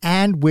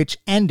 and which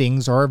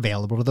endings are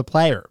available to the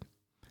player.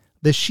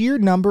 The sheer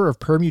number of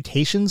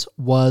permutations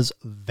was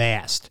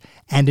vast,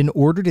 and in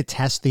order to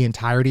test the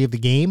entirety of the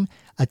game,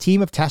 a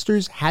team of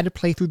testers had to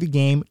play through the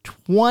game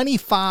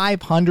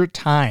 2,500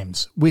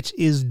 times, which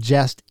is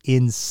just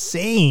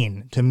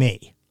insane to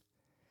me.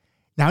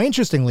 Now,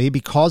 interestingly,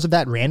 because of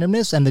that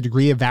randomness and the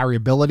degree of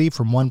variability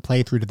from one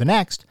playthrough to the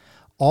next,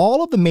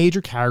 all of the major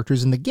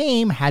characters in the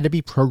game had to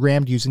be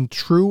programmed using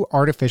true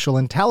artificial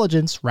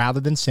intelligence rather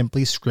than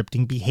simply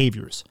scripting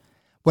behaviors.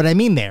 What I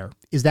mean there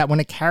is that when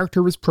a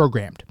character was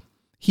programmed,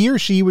 he or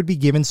she would be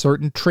given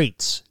certain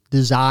traits,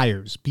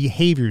 desires,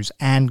 behaviors,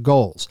 and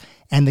goals,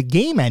 and the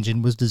game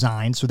engine was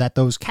designed so that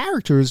those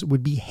characters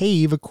would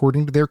behave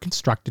according to their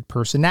constructed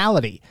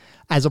personality,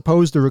 as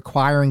opposed to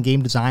requiring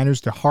game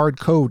designers to hard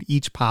code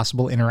each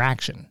possible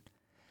interaction.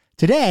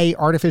 Today,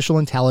 artificial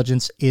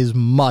intelligence is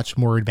much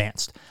more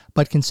advanced,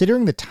 but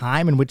considering the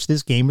time in which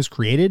this game was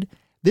created,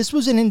 this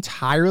was an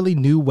entirely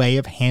new way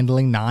of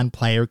handling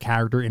non-player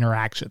character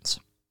interactions.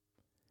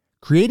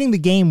 Creating the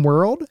game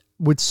world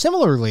would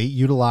similarly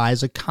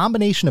utilize a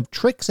combination of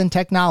tricks and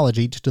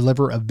technology to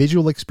deliver a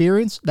visual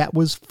experience that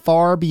was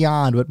far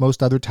beyond what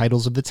most other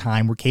titles of the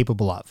time were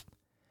capable of.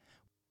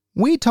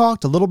 We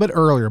talked a little bit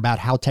earlier about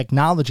how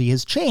technology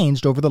has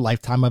changed over the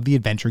lifetime of the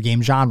adventure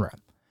game genre.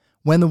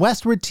 When the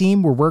Westwood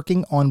team were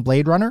working on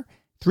Blade Runner,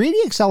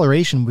 3D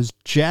acceleration was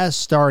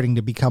just starting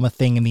to become a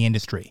thing in the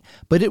industry,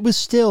 but it was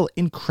still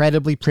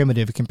incredibly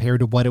primitive compared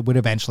to what it would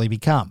eventually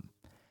become.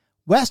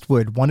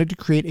 Westwood wanted to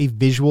create a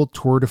visual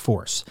tour de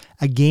force,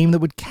 a game that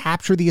would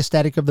capture the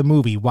aesthetic of the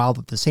movie while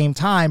at the same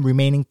time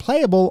remaining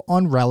playable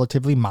on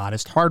relatively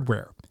modest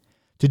hardware.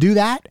 To do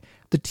that,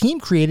 the team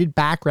created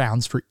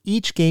backgrounds for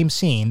each game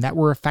scene that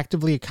were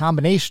effectively a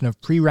combination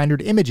of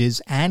pre-rendered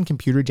images and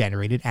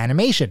computer-generated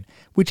animation,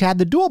 which had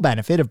the dual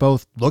benefit of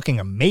both looking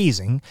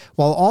amazing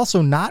while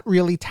also not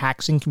really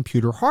taxing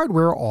computer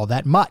hardware all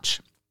that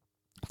much.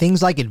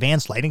 Things like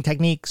advanced lighting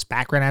techniques,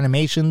 background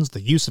animations,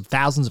 the use of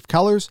thousands of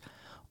colors,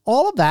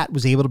 all of that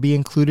was able to be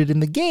included in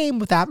the game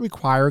without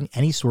requiring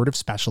any sort of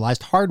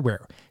specialized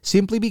hardware,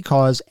 simply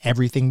because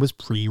everything was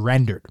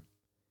pre-rendered.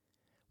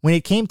 When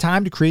it came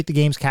time to create the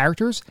game's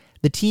characters,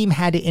 the team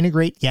had to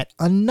integrate yet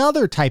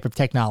another type of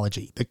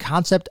technology, the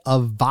concept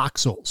of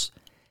voxels.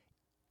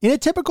 In a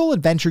typical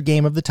adventure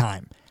game of the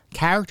time,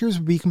 characters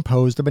would be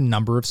composed of a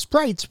number of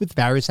sprites with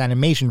various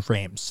animation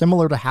frames,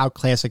 similar to how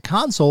classic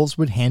consoles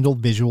would handle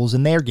visuals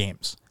in their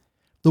games.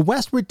 The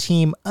Westwood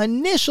team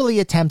initially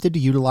attempted to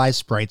utilize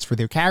sprites for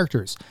their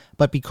characters,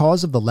 but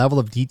because of the level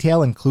of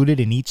detail included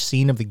in each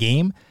scene of the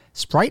game,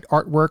 sprite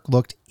artwork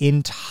looked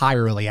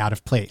entirely out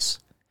of place.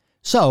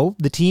 So,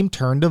 the team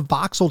turned to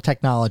voxel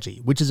technology,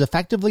 which is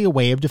effectively a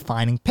way of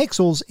defining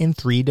pixels in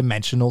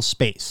three-dimensional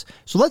space.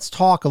 So let's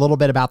talk a little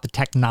bit about the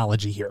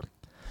technology here.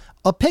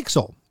 A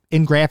pixel,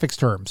 in graphics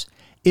terms,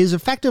 is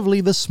effectively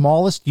the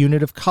smallest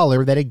unit of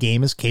color that a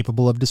game is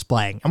capable of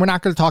displaying. And we're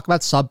not going to talk about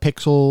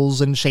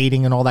subpixels and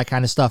shading and all that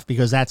kind of stuff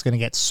because that's going to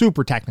get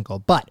super technical.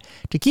 But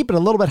to keep it a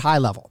little bit high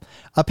level,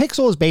 a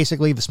pixel is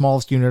basically the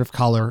smallest unit of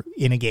color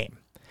in a game.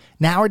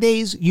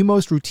 Nowadays, you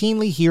most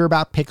routinely hear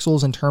about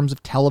pixels in terms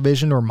of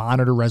television or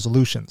monitor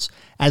resolutions.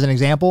 As an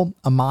example,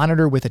 a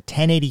monitor with a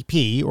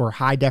 1080p or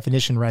high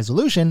definition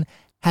resolution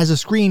has a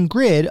screen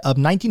grid of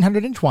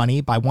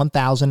 1920 by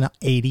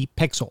 1080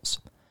 pixels.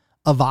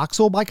 A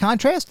voxel, by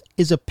contrast,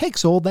 is a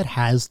pixel that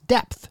has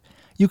depth.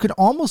 You could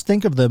almost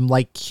think of them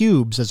like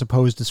cubes as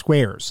opposed to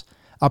squares.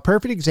 A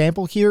perfect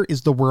example here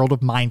is the world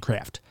of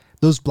Minecraft.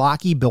 Those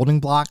blocky building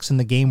blocks in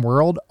the game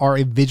world are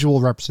a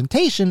visual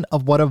representation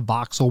of what a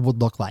voxel would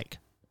look like.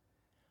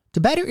 To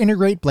better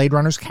integrate Blade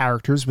Runner's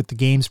characters with the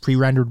game's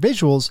pre-rendered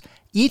visuals,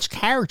 each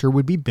character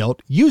would be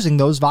built using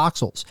those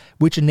voxels,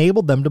 which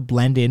enabled them to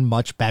blend in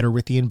much better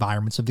with the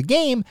environments of the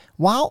game,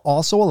 while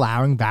also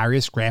allowing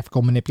various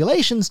graphical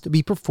manipulations to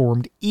be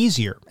performed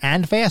easier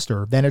and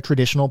faster than a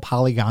traditional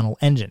polygonal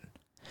engine.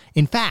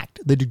 In fact,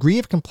 the degree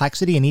of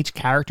complexity in each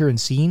character and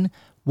scene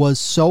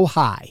was so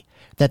high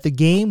that the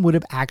game would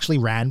have actually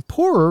ran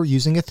poorer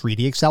using a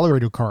 3D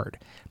accelerator card.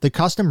 The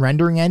custom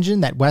rendering engine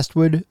that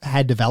Westwood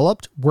had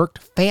developed worked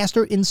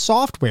faster in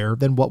software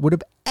than what would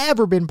have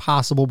ever been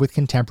possible with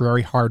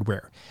contemporary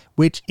hardware,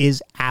 which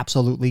is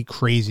absolutely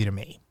crazy to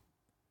me.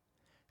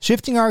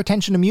 Shifting our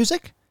attention to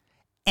music,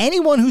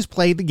 anyone who's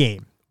played the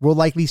game will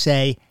likely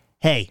say,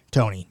 "Hey,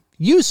 Tony,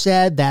 you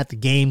said that the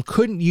game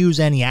couldn't use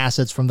any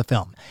assets from the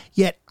film,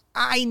 yet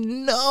I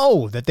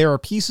know that there are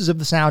pieces of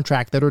the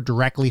soundtrack that are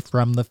directly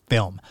from the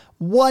film.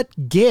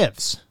 What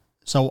gives?"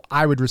 So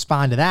I would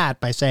respond to that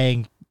by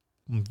saying,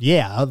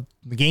 yeah,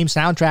 the game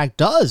soundtrack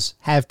does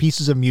have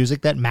pieces of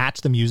music that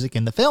match the music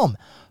in the film.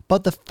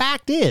 But the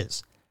fact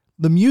is,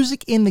 the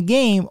music in the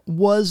game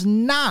was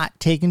not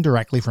taken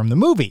directly from the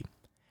movie.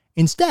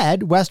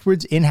 Instead,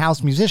 Westwood's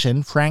in-house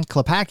musician, Frank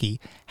Klepacki,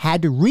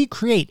 had to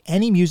recreate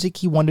any music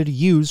he wanted to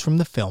use from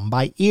the film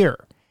by ear.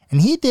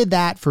 And he did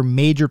that for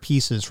major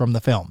pieces from the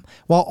film,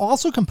 while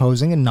also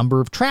composing a number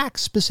of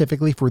tracks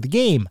specifically for the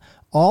game,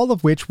 all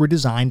of which were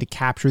designed to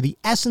capture the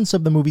essence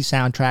of the movie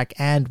soundtrack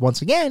and,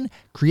 once again,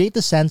 create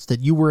the sense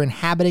that you were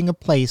inhabiting a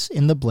place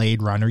in the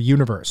Blade Runner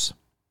universe.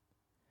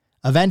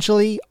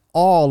 Eventually,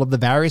 all of the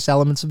various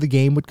elements of the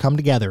game would come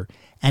together,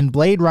 and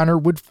Blade Runner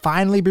would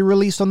finally be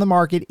released on the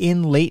market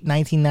in late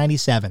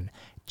 1997,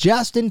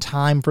 just in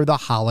time for the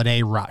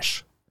holiday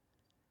rush.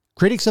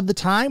 Critics of the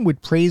time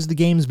would praise the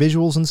game's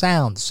visuals and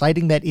sounds,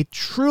 citing that it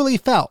truly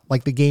felt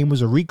like the game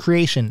was a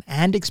recreation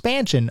and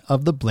expansion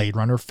of the Blade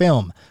Runner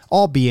film,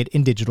 albeit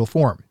in digital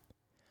form.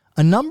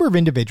 A number of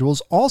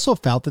individuals also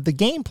felt that the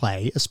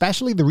gameplay,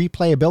 especially the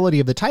replayability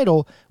of the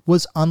title,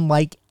 was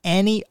unlike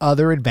any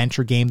other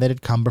adventure game that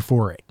had come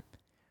before it.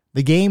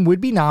 The game would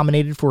be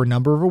nominated for a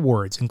number of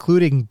awards,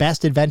 including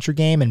Best Adventure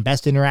Game and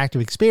Best Interactive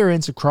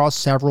Experience across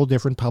several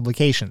different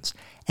publications,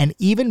 and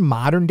even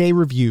modern-day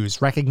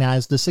reviews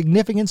recognized the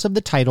significance of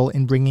the title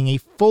in bringing a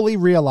fully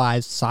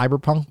realized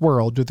cyberpunk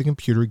world to the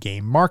computer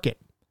game market.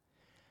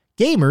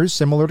 Gamers,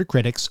 similar to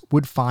critics,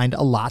 would find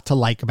a lot to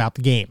like about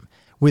the game,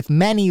 with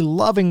many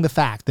loving the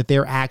fact that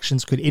their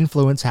actions could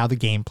influence how the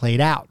game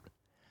played out.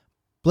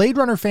 Blade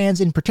Runner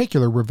fans in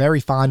particular were very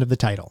fond of the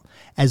title,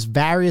 as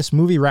various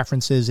movie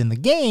references in the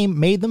game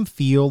made them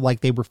feel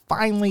like they were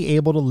finally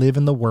able to live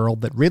in the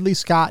world that Ridley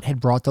Scott had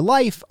brought to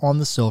life on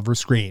the silver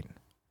screen.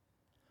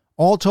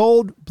 All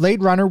told,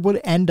 Blade Runner would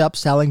end up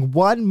selling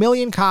 1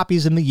 million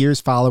copies in the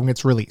years following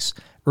its release,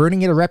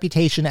 earning it a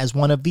reputation as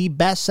one of the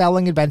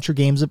best-selling adventure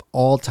games of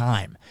all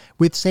time,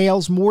 with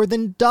sales more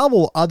than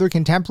double other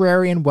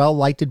contemporary and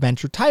well-liked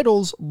adventure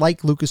titles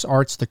like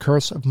LucasArts' The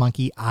Curse of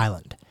Monkey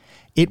Island.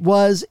 It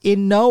was,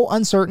 in no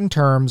uncertain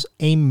terms,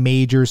 a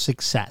major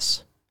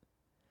success.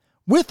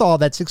 With all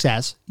that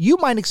success, you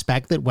might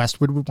expect that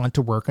Westwood would want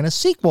to work on a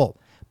sequel,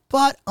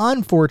 But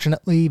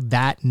unfortunately,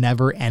 that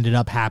never ended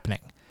up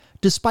happening.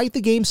 Despite the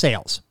game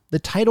sales, the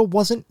title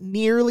wasn't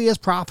nearly as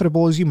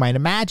profitable as you might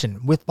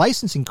imagine, with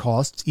licensing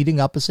costs eating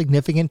up a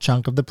significant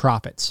chunk of the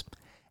profits.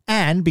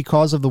 And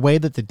because of the way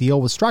that the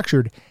deal was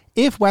structured,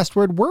 if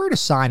Westwood were to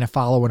sign a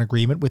follow-on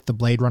agreement with the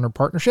Blade Runner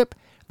partnership,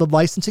 the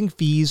licensing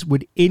fees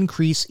would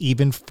increase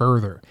even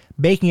further,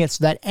 making it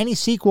so that any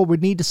sequel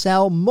would need to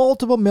sell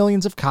multiple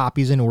millions of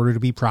copies in order to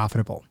be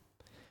profitable.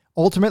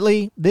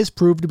 Ultimately, this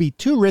proved to be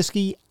too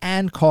risky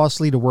and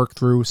costly to work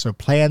through, so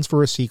plans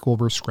for a sequel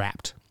were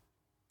scrapped.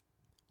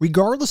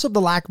 Regardless of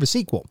the lack of a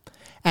sequel,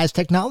 as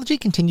technology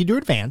continued to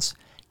advance,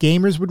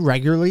 gamers would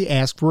regularly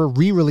ask for a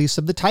re-release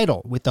of the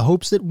title with the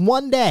hopes that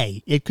one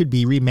day it could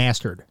be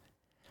remastered.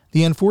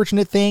 The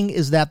unfortunate thing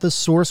is that the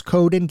source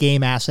code and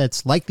game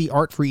assets, like the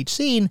art for each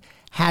scene,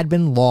 had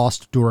been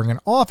lost during an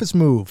office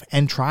move,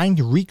 and trying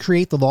to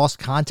recreate the lost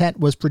content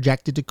was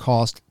projected to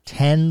cost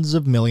tens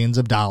of millions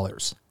of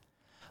dollars.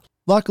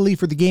 Luckily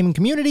for the gaming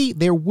community,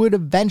 there would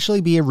eventually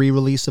be a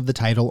re-release of the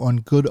title on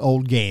Good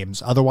Old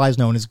Games, otherwise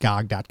known as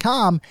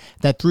GOG.com,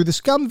 that through the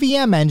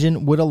ScummVM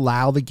engine would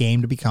allow the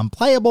game to become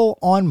playable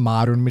on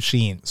modern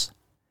machines.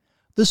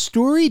 The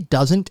story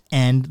doesn't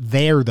end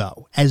there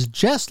though, as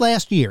just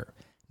last year,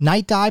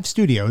 Night Dive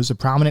Studios, a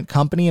prominent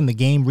company in the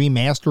game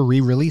remaster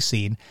re-release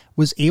scene,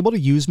 was able to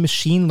use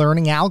machine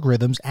learning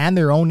algorithms and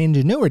their own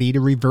ingenuity to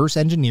reverse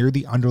engineer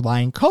the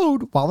underlying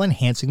code while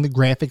enhancing the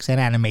graphics and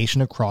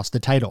animation across the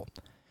title.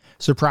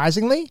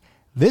 Surprisingly,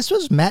 this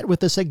was met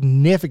with a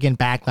significant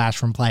backlash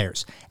from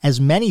players, as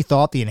many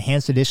thought the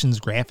Enhanced Edition's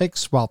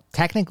graphics, while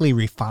technically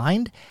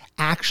refined,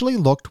 actually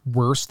looked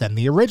worse than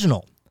the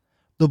original.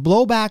 The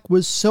blowback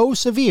was so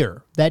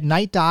severe that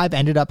Night Dive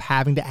ended up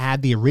having to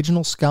add the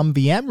original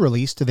ScummVM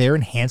release to their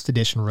Enhanced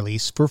Edition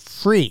release for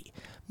free,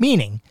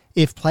 meaning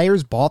if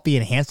players bought the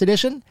Enhanced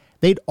Edition,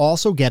 they'd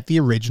also get the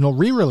original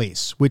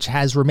re-release, which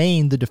has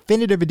remained the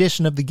definitive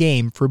edition of the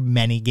game for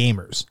many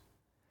gamers.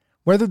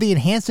 Whether the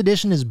Enhanced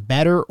Edition is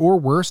better or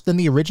worse than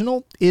the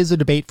original is a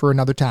debate for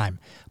another time,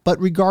 but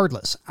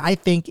regardless, I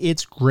think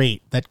it's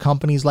great that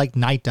companies like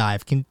Night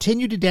Dive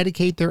continue to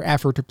dedicate their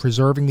effort to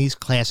preserving these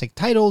classic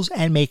titles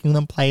and making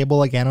them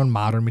playable again on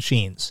modern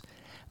machines.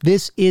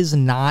 This is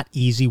not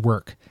easy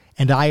work,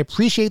 and I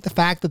appreciate the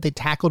fact that they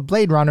tackled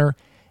Blade Runner,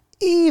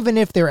 even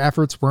if their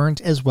efforts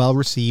weren't as well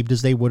received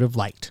as they would have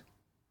liked.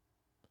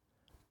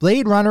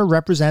 Blade Runner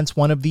represents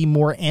one of the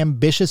more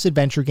ambitious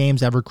adventure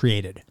games ever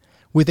created.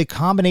 With a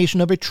combination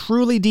of a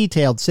truly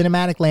detailed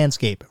cinematic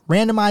landscape,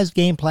 randomized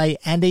gameplay,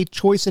 and a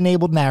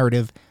choice-enabled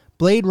narrative,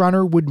 Blade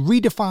Runner would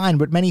redefine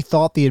what many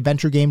thought the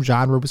adventure game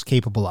genre was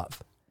capable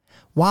of.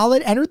 While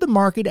it entered the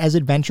market as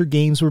adventure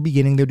games were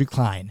beginning their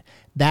decline,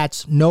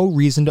 that's no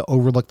reason to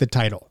overlook the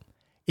title.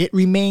 It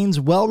remains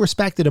well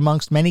respected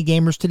amongst many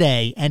gamers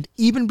today, and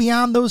even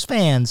beyond those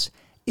fans,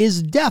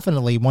 is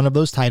definitely one of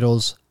those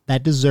titles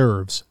that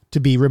deserves to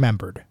be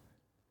remembered.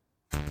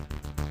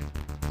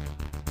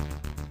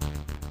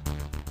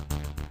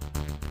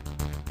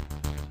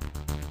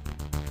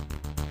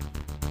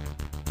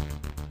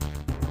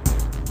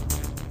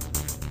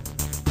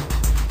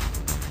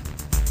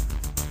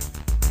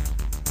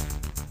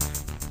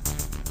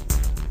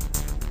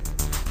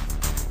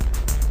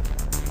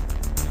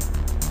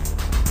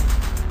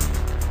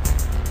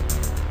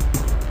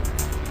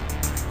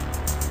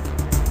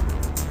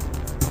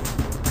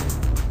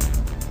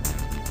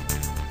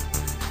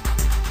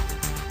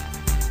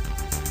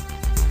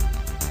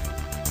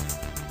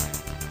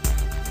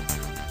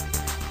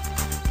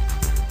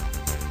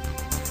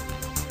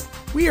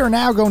 We are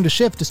now going to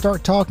shift to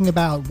start talking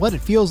about what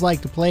it feels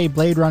like to play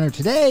Blade Runner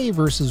today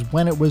versus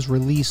when it was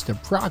released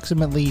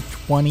approximately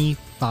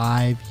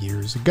 25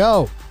 years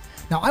ago.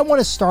 Now, I want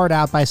to start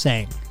out by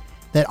saying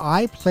that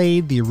I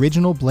played the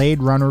original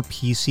Blade Runner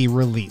PC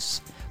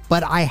release,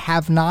 but I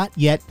have not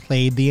yet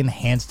played the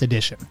Enhanced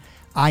Edition.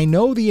 I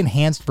know the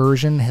enhanced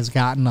version has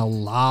gotten a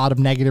lot of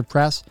negative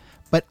press,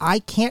 but I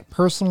can't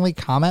personally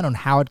comment on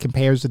how it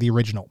compares to the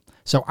original.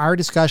 So our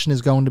discussion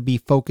is going to be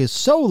focused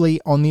solely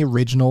on the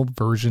original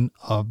version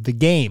of the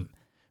game.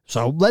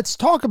 So let's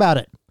talk about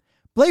it.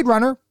 Blade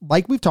Runner,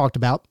 like we've talked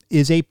about,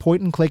 is a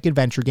point-and-click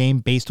adventure game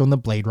based on the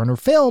Blade Runner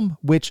film,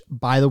 which,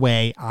 by the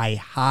way, I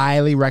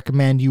highly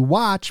recommend you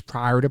watch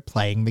prior to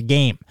playing the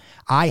game.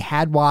 I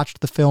had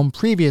watched the film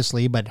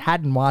previously, but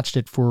hadn't watched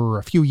it for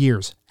a few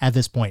years at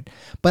this point.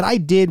 But I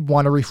did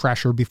want a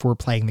refresher before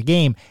playing the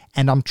game,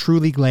 and I'm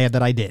truly glad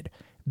that I did.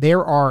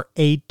 There are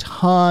a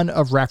ton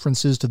of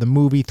references to the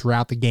movie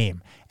throughout the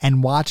game,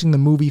 and watching the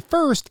movie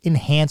first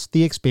enhanced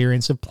the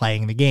experience of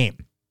playing the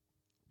game.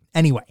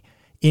 Anyway,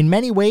 in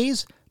many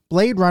ways,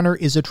 Blade Runner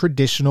is a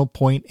traditional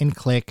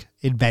point-and-click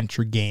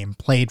adventure game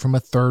played from a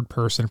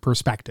third-person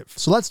perspective.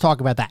 So let's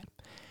talk about that.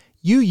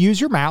 You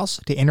use your mouse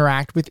to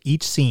interact with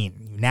each scene.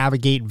 You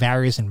navigate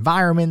various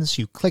environments,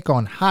 you click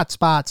on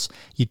hotspots,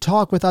 you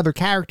talk with other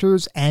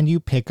characters, and you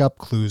pick up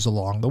clues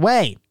along the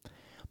way.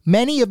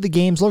 Many of the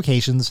game's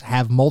locations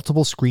have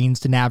multiple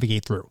screens to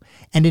navigate through,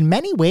 and in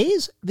many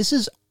ways, this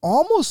is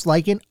almost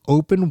like an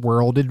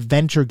open-world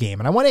adventure game,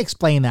 and I want to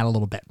explain that a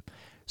little bit.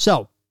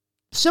 So,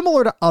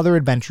 Similar to other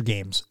adventure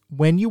games,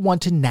 when you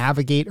want to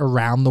navigate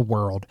around the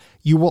world,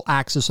 you will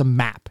access a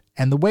map.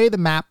 And the way the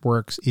map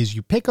works is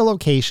you pick a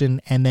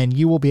location and then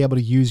you will be able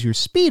to use your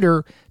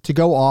speeder to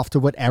go off to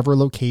whatever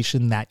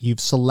location that you've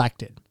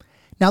selected.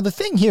 Now, the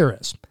thing here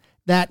is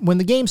that when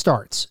the game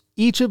starts,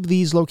 each of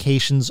these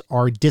locations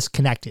are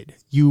disconnected.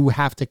 You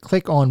have to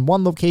click on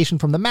one location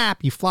from the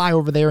map, you fly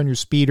over there in your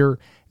speeder,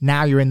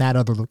 now you're in that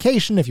other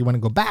location. If you want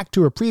to go back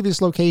to a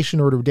previous location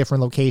or to a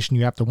different location,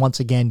 you have to once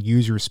again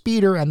use your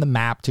speeder and the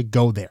map to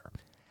go there.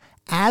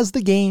 As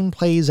the game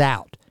plays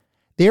out,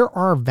 there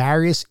are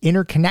various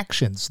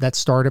interconnections that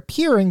start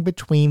appearing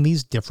between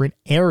these different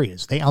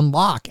areas. They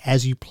unlock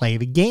as you play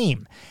the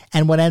game.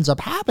 And what ends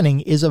up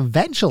happening is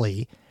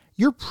eventually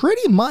you're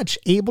pretty much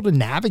able to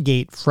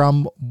navigate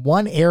from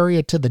one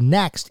area to the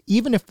next,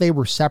 even if they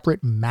were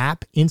separate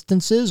map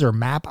instances or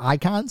map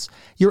icons.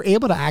 You're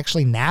able to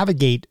actually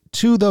navigate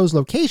to those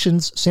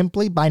locations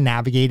simply by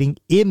navigating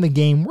in the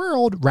game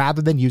world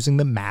rather than using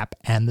the map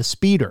and the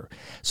speeder.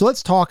 So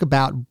let's talk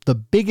about the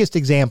biggest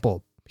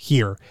example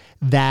here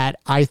that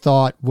I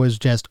thought was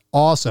just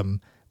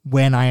awesome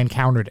when I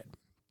encountered it.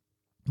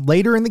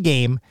 Later in the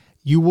game,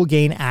 you will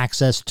gain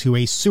access to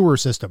a sewer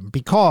system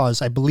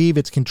because I believe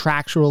it's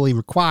contractually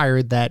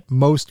required that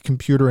most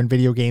computer and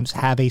video games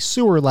have a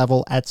sewer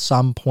level at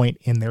some point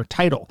in their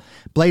title.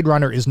 Blade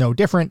Runner is no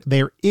different.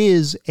 There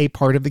is a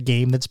part of the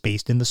game that's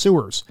based in the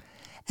sewers.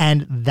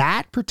 And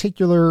that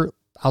particular,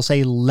 I'll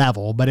say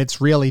level, but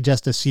it's really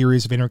just a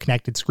series of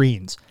interconnected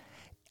screens,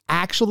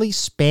 actually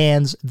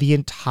spans the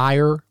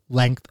entire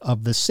length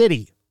of the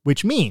city,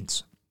 which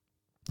means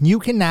you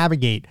can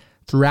navigate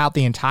throughout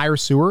the entire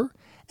sewer.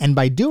 And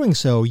by doing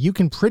so, you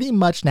can pretty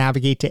much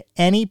navigate to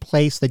any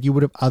place that you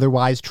would have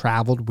otherwise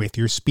traveled with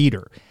your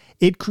speeder.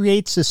 It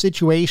creates a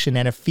situation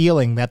and a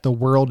feeling that the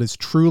world is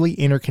truly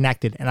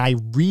interconnected. And I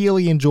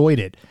really enjoyed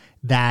it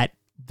that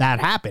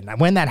happened.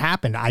 When that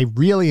happened, I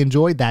really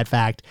enjoyed that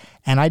fact.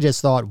 And I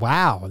just thought,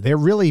 wow, there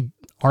really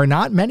are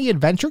not many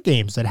adventure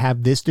games that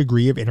have this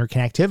degree of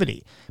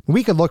interconnectivity.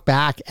 We could look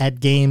back at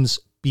games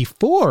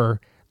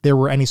before there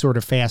were any sort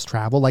of fast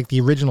travel, like the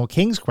original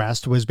King's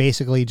Quest was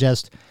basically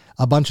just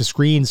a bunch of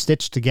screens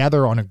stitched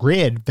together on a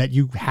grid that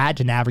you had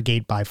to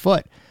navigate by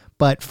foot.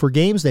 But for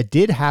games that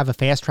did have a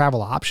fast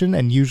travel option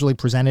and usually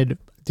presented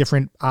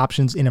different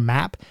options in a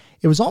map,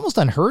 it was almost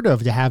unheard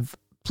of to have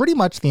pretty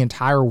much the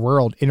entire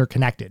world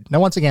interconnected.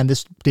 Now, once again,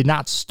 this did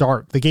not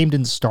start. The game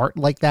didn't start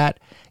like that.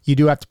 You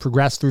do have to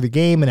progress through the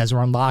game, and as you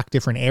unlock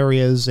different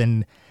areas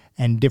and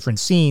different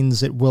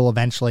scenes, it will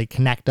eventually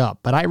connect up.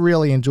 But I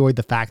really enjoyed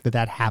the fact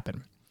that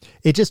happened.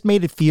 It just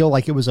made it feel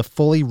like it was a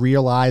fully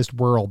realized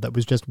world that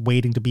was just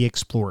waiting to be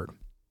explored.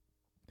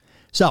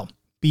 So,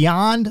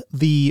 beyond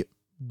the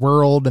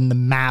world and the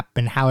map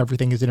and how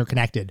everything is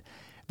interconnected,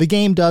 the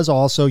game does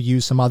also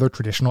use some other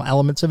traditional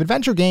elements of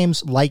adventure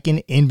games like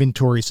an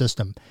inventory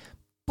system.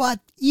 But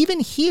even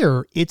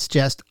here, it's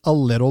just a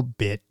little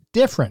bit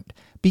different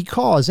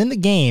because in the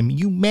game,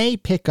 you may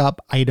pick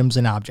up items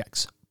and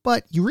objects,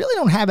 but you really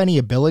don't have any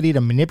ability to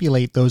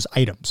manipulate those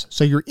items.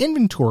 So your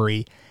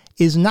inventory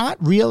is not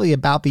really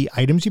about the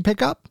items you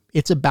pick up.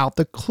 It's about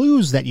the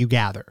clues that you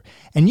gather.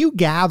 And you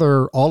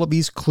gather all of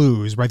these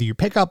clues, whether you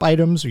pick up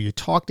items or you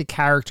talk to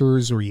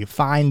characters or you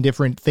find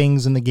different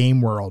things in the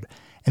game world,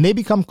 and they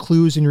become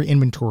clues in your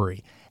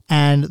inventory.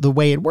 And the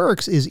way it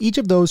works is each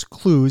of those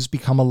clues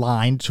become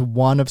aligned to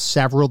one of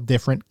several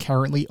different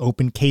currently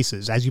open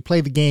cases. As you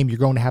play the game, you're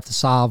going to have to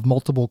solve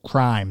multiple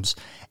crimes.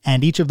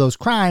 And each of those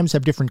crimes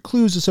have different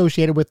clues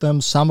associated with them.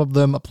 Some of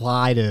them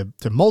apply to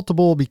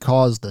multiple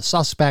because the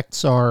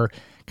suspects are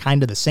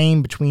kind of the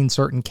same between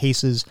certain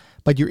cases.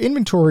 But your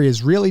inventory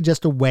is really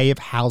just a way of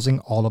housing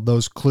all of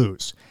those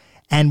clues.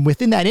 And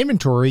within that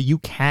inventory, you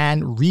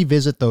can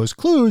revisit those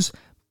clues,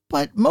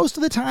 but most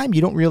of the time,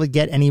 you don't really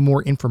get any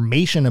more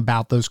information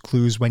about those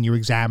clues when you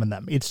examine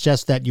them. It's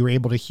just that you're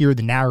able to hear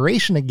the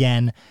narration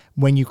again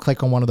when you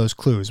click on one of those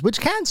clues,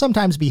 which can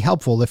sometimes be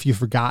helpful if you've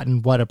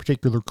forgotten what a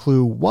particular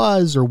clue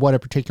was or what a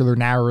particular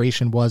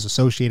narration was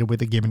associated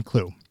with a given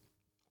clue.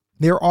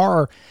 There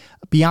are,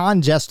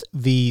 beyond just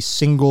the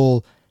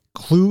single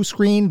clue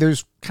screen,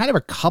 there's kind of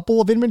a couple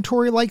of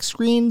inventory-like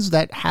screens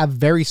that have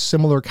very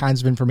similar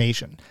kinds of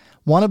information.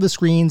 One of the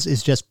screens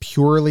is just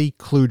purely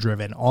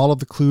clue-driven, all of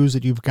the clues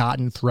that you've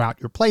gotten throughout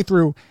your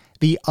playthrough.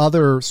 The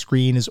other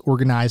screen is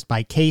organized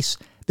by case.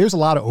 There's a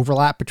lot of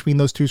overlap between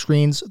those two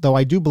screens, though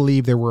I do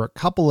believe there were a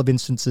couple of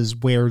instances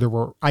where there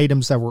were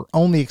items that were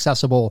only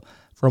accessible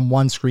from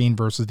one screen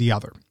versus the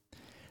other.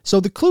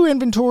 So the clue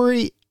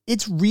inventory,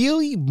 it's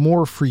really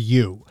more for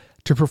you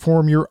to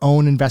perform your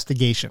own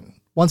investigation.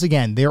 Once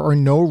again, there are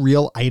no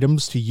real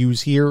items to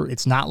use here.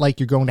 It's not like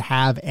you're going to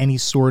have any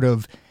sort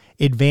of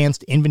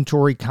advanced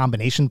inventory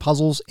combination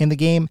puzzles in the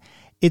game.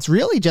 It's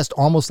really just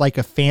almost like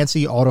a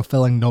fancy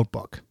autofilling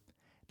notebook.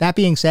 That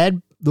being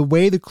said, the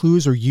way the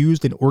clues are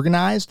used and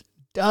organized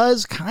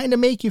does kind of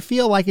make you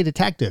feel like a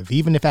detective,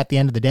 even if at the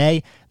end of the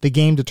day, the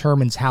game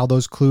determines how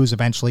those clues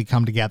eventually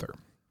come together.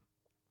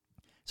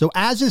 So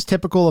as is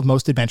typical of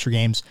most adventure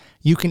games,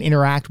 you can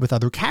interact with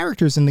other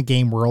characters in the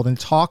game world and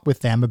talk with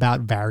them about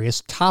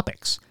various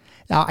topics.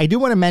 Now, I do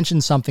want to mention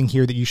something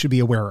here that you should be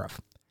aware of.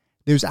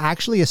 There's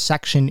actually a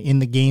section in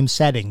the game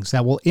settings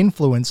that will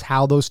influence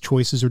how those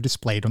choices are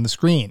displayed on the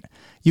screen.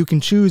 You can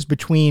choose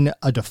between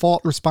a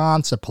default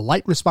response, a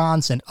polite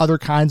response, and other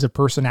kinds of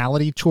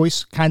personality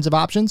choice kinds of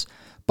options,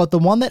 but the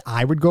one that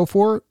I would go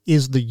for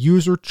is the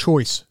user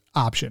choice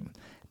option.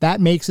 That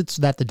makes it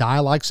so that the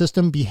dialogue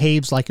system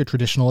behaves like a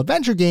traditional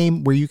adventure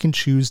game where you can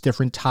choose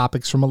different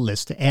topics from a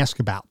list to ask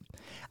about.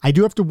 I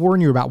do have to warn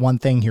you about one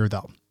thing here,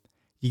 though.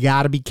 You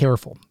got to be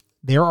careful.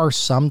 There are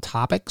some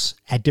topics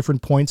at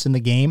different points in the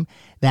game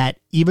that,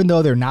 even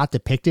though they're not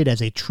depicted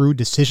as a true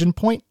decision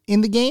point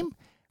in the game,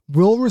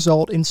 will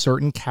result in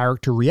certain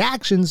character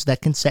reactions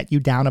that can set you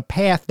down a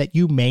path that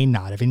you may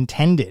not have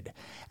intended.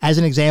 As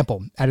an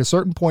example, at a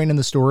certain point in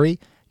the story,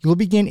 you'll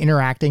begin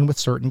interacting with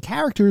certain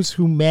characters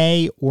who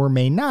may or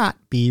may not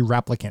be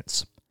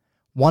replicants.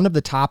 One of the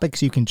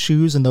topics you can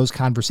choose in those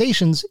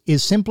conversations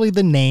is simply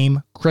the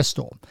name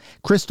Crystal.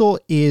 Crystal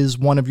is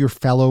one of your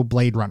fellow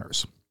Blade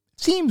Runners.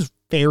 Seems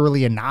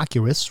fairly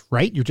innocuous,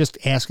 right? You're just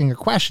asking a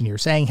question. You're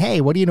saying,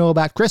 hey, what do you know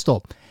about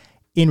Crystal?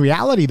 In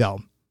reality, though,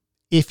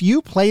 if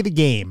you play the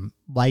game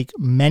like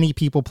many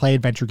people play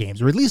adventure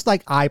games, or at least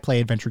like I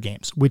play adventure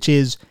games, which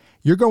is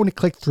you're going to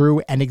click through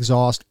and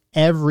exhaust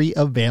every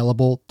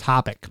available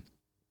topic.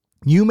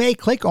 You may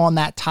click on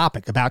that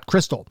topic about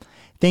Crystal,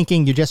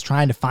 thinking you're just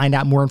trying to find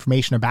out more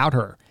information about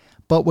her.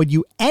 But what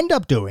you end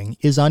up doing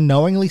is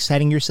unknowingly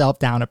setting yourself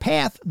down a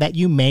path that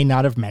you may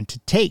not have meant to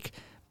take,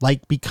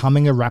 like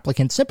becoming a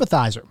replicant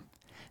sympathizer.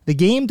 The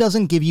game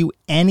doesn't give you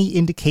any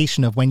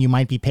indication of when you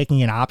might be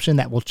picking an option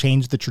that will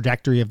change the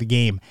trajectory of the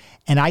game,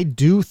 and I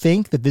do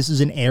think that this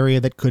is an area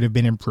that could have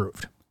been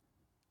improved.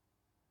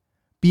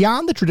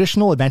 Beyond the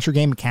traditional adventure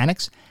game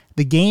mechanics,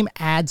 the game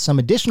adds some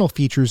additional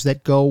features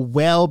that go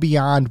well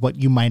beyond what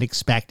you might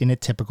expect in a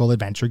typical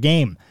adventure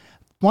game.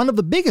 One of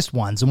the biggest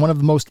ones, and one of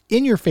the most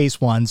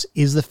in-your-face ones,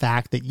 is the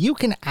fact that you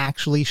can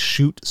actually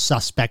shoot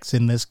suspects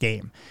in this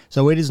game.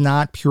 So it is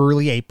not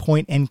purely a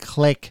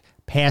point-and-click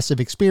passive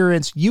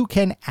experience. You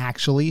can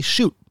actually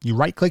shoot. You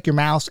right-click your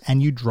mouse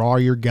and you draw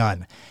your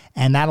gun.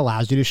 And that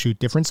allows you to shoot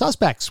different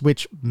suspects,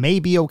 which may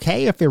be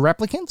okay if they're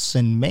replicants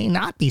and may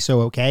not be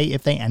so okay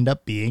if they end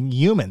up being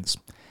humans.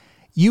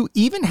 You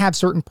even have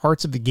certain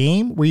parts of the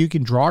game where you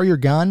can draw your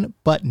gun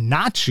but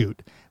not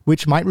shoot,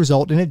 which might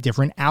result in a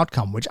different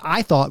outcome, which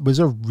I thought was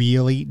a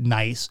really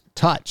nice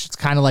touch. It's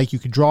kind of like you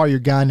could draw your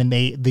gun and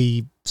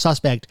the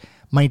suspect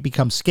might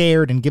become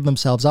scared and give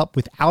themselves up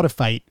without a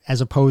fight, as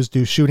opposed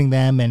to shooting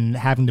them and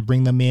having to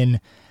bring them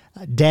in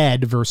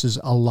dead versus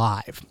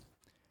alive.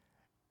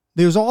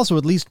 There's also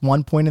at least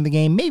one point in the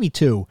game, maybe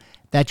two,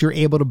 that you're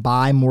able to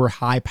buy more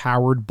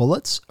high-powered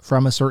bullets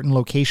from a certain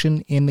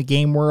location in the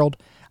game world.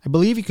 I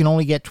believe you can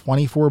only get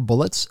 24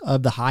 bullets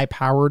of the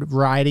high-powered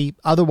variety.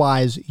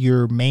 Otherwise,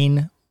 your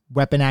main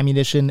weapon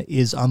ammunition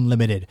is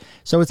unlimited.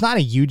 So it's not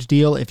a huge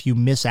deal if you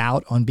miss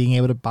out on being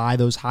able to buy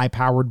those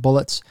high-powered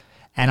bullets.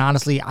 And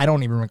honestly, I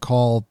don't even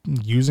recall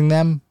using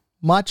them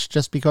much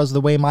just because of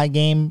the way my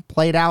game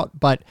played out,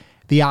 but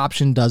the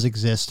option does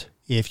exist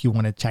if you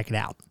want to check it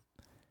out.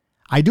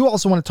 I do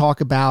also want to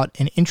talk about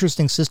an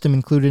interesting system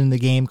included in the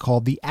game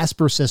called the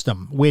Esper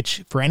system,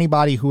 which, for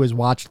anybody who has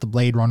watched the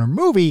Blade Runner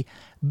movie,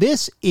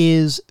 this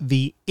is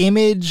the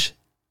image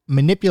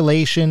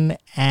manipulation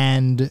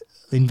and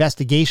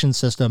investigation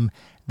system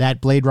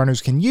that Blade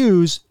Runners can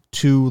use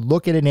to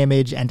look at an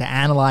image and to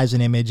analyze an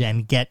image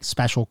and get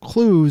special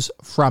clues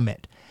from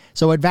it.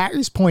 So at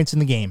various points in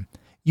the game,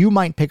 you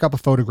might pick up a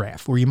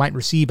photograph or you might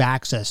receive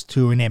access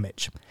to an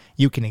image.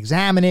 You can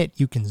examine it,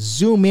 you can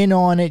zoom in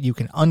on it, you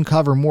can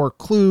uncover more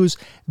clues.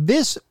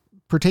 This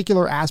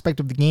particular aspect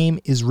of the game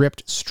is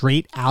ripped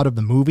straight out of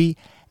the movie.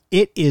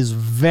 It is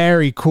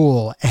very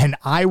cool, and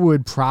I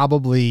would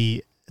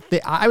probably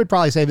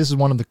say this is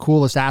one of the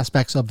coolest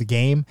aspects of the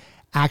game,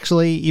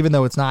 actually, even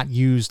though it's not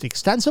used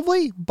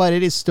extensively, but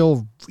it is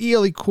still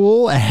really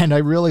cool, and I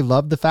really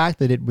love the fact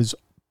that it was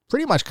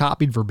pretty much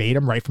copied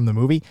verbatim right from the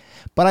movie.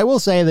 But I will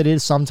say that it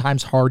is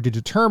sometimes hard to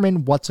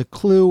determine what's a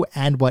clue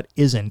and what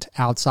isn't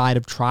outside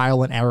of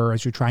trial and error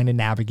as you're trying to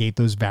navigate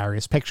those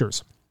various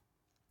pictures.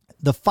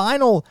 The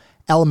final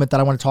element that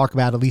I want to talk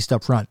about, at least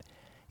up front,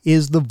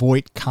 is the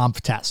Voight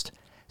Kampff test.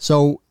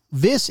 So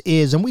this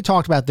is, and we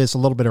talked about this a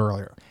little bit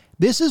earlier,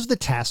 this is the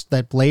test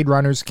that Blade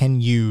Runners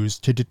can use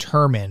to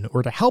determine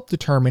or to help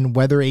determine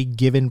whether a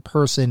given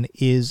person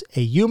is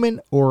a human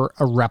or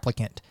a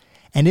replicant.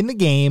 And in the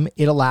game,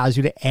 it allows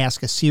you to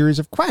ask a series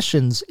of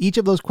questions. Each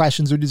of those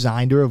questions are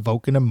designed to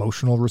evoke an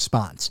emotional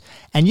response.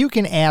 And you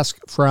can ask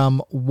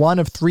from one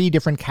of three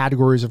different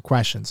categories of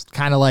questions.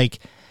 Kind of like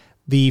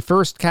the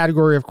first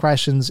category of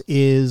questions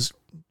is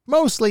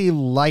mostly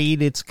light.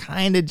 It's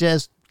kind of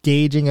just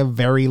gauging a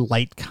very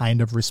light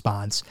kind of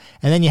response.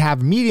 And then you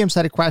have a medium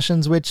set of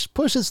questions, which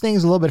pushes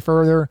things a little bit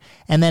further.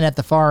 And then at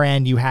the far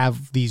end, you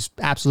have these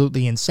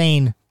absolutely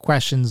insane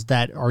questions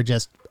that are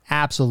just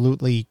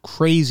absolutely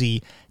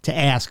crazy to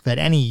ask, that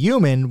any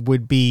human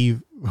would be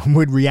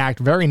would react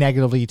very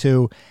negatively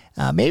to.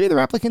 Maybe the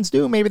replicants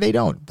do, maybe they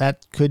don't.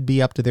 That could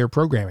be up to their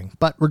programming.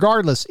 But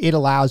regardless, it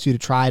allows you to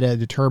try to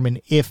determine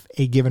if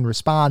a given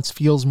response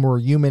feels more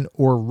human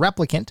or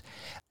replicant.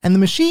 And the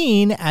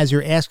machine, as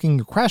you're asking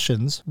the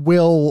questions,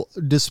 will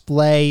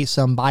display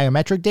some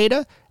biometric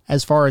data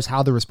as far as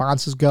how the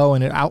responses go,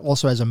 and it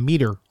also has a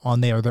meter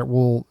on there that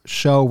will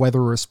show whether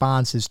a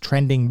response is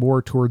trending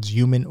more towards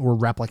human or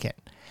replicant.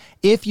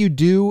 If you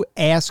do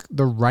ask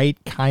the right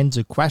kinds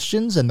of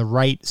questions and the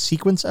right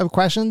sequence of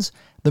questions,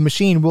 the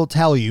machine will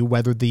tell you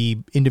whether the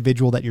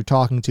individual that you're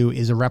talking to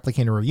is a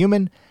replicant or a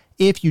human.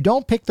 If you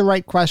don't pick the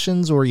right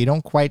questions or you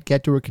don't quite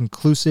get to a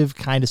conclusive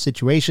kind of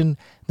situation,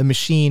 the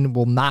machine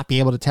will not be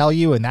able to tell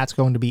you, and that's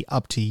going to be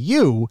up to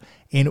you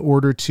in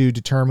order to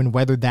determine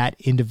whether that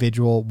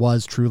individual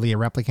was truly a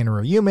replicant or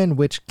a human,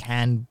 which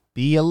can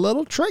be a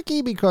little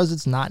tricky because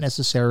it's not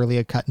necessarily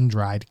a cut and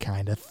dried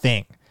kind of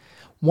thing.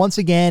 Once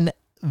again,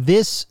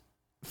 this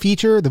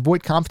feature, the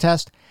Voight Kampff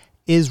test,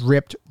 is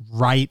ripped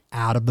right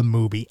out of the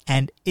movie,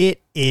 and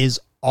it is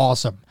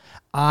awesome.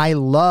 I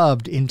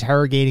loved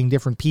interrogating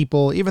different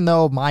people, even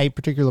though my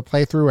particular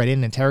playthrough, I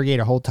didn't interrogate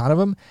a whole ton of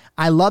them.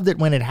 I loved it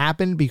when it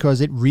happened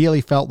because it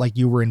really felt like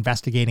you were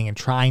investigating and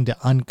trying to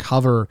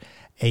uncover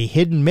a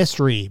hidden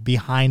mystery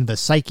behind the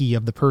psyche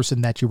of the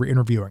person that you were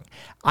interviewing.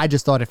 I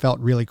just thought it felt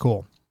really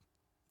cool.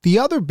 The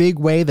other big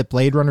way that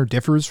Blade Runner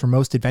differs from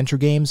most adventure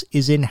games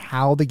is in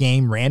how the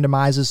game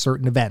randomizes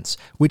certain events,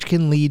 which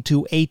can lead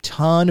to a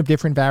ton of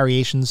different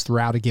variations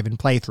throughout a given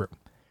playthrough.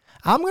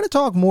 I'm going to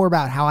talk more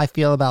about how I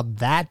feel about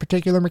that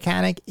particular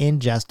mechanic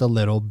in just a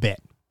little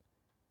bit.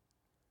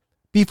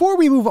 Before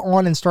we move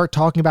on and start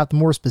talking about the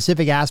more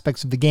specific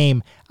aspects of the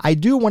game, I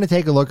do want to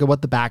take a look at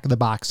what the back of the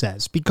box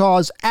says,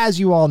 because as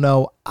you all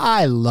know,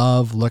 I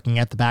love looking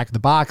at the back of the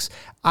box.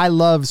 I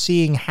love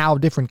seeing how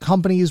different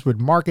companies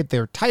would market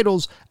their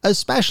titles,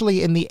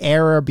 especially in the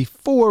era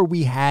before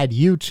we had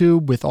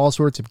YouTube with all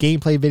sorts of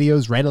gameplay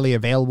videos readily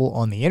available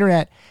on the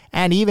internet,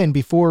 and even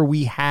before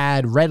we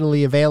had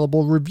readily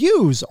available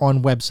reviews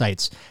on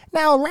websites.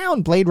 Now,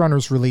 around Blade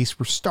Runner's release,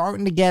 we're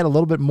starting to get a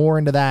little bit more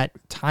into that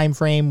time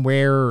frame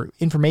where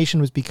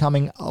information was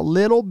becoming a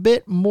little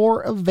bit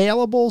more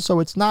available, so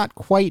it's not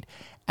quite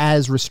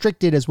as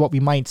restricted as what we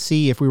might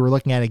see if we were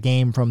looking at a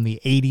game from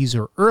the 80s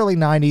or early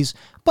 90s,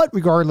 but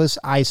regardless,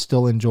 I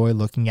still enjoy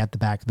looking at the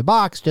back of the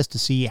box just to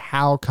see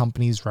how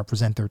companies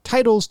represent their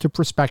titles to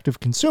prospective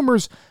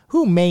consumers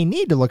who may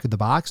need to look at the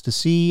box to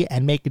see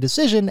and make a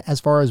decision as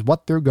far as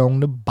what they're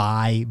going to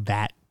buy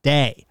that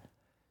day.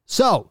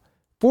 So,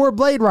 for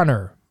Blade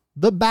Runner,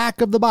 the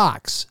back of the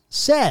box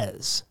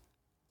says,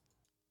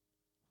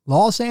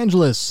 Los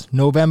Angeles,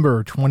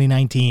 November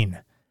 2019.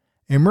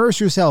 Immerse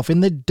yourself in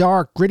the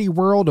dark, gritty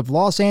world of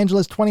Los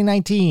Angeles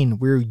 2019,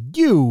 where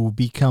you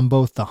become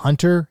both the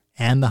hunter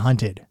and the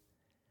hunted.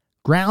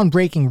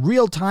 Groundbreaking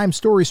real-time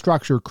story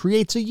structure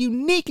creates a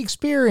unique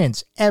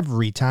experience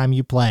every time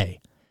you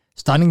play.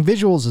 Stunning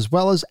visuals as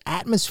well as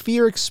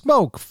atmospheric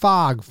smoke,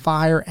 fog,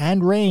 fire,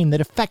 and rain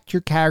that affect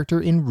your character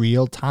in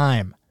real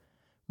time.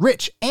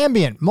 Rich,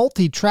 ambient,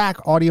 multi-track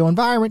audio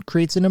environment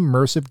creates an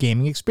immersive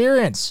gaming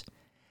experience.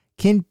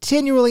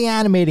 Continually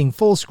animating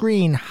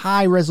full-screen,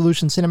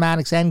 high-resolution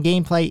cinematics and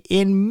gameplay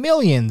in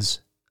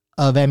millions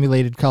of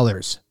emulated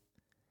colors.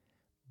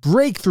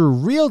 Breakthrough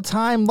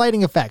real-time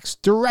lighting effects,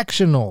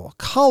 directional,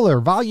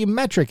 color,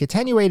 volumetric,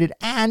 attenuated,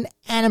 and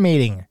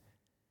animating.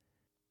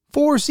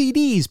 4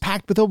 CDs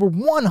packed with over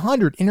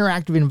 100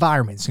 interactive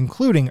environments,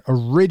 including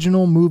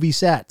original movie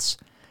sets.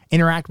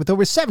 Interact with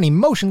over 70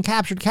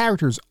 motion-captured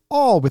characters,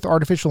 all with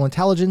artificial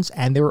intelligence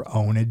and their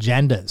own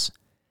agendas.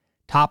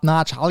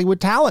 Top-notch Hollywood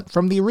talent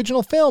from the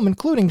original film,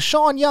 including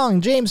Sean Young,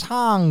 James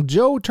Hong,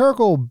 Joe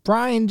Turkel,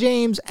 Brian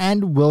James,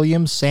 and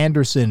William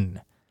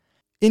Sanderson.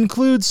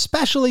 Includes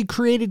specially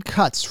created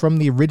cuts from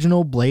the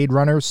original Blade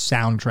Runner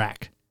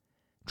soundtrack.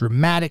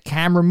 Dramatic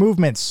camera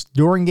movements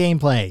during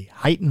gameplay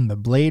heighten the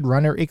Blade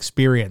Runner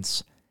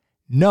experience.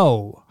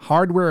 No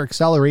hardware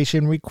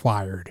acceleration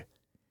required.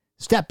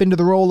 Step into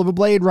the role of a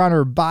Blade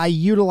Runner by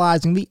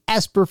utilizing the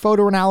Esper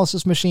photo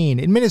analysis machine,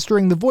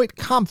 administering the Voight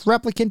Kampff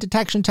replicant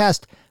detection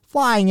test,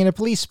 flying in a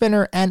police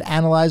spinner, and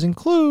analyzing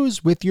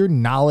clues with your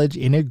knowledge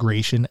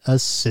integration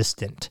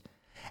assistant.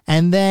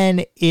 And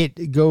then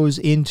it goes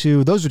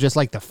into, those are just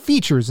like the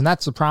features, and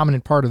that's the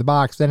prominent part of the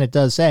box. Then it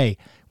does say,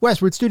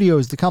 Westward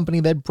Studios, the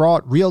company that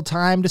brought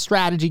real-time to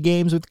strategy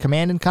games with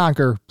Command &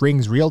 Conquer,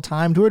 brings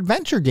real-time to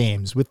adventure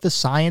games with the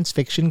science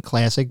fiction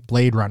classic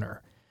Blade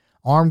Runner.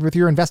 Armed with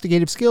your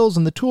investigative skills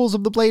and the tools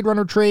of the Blade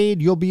Runner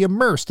trade, you'll be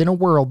immersed in a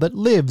world that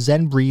lives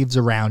and breathes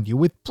around you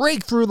with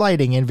breakthrough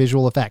lighting and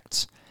visual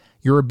effects.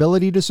 Your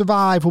ability to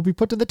survive will be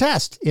put to the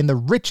test in the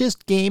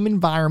richest game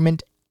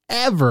environment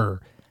ever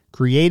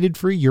created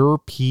for your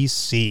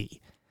PC.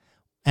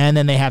 And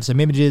then they have some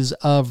images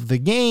of the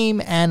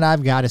game, and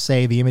I've got to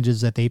say the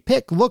images that they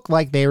pick look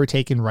like they were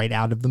taken right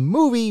out of the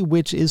movie,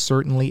 which is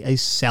certainly a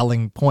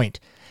selling point.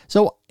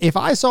 So if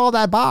I saw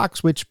that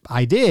box, which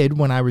I did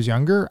when I was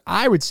younger,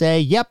 I would say,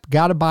 yep,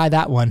 gotta buy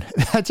that one.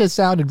 That just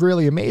sounded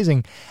really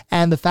amazing.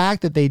 And the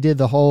fact that they did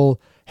the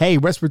whole, hey,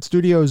 Westwood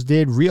Studios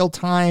did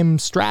real-time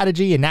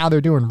strategy and now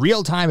they're doing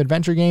real-time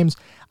adventure games,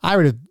 I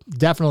would have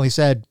definitely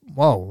said,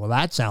 whoa, well,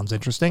 that sounds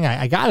interesting.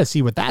 I got to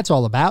see what that's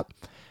all about.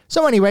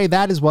 So anyway,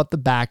 that is what the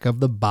back of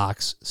the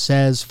box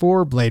says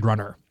for Blade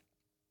Runner.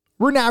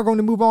 We're now going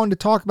to move on to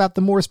talk about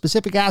the more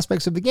specific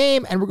aspects of the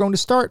game, and we're going to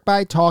start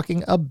by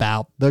talking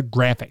about the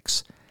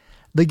graphics.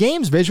 The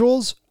game's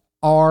visuals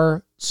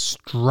are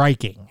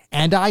striking,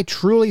 and I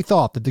truly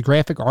thought that the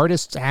graphic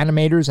artists,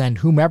 animators, and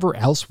whomever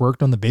else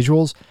worked on the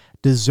visuals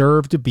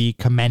deserve to be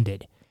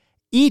commended.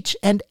 Each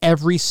and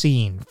every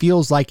scene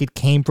feels like it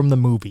came from the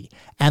movie,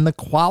 and the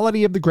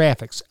quality of the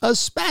graphics,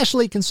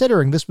 especially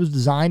considering this was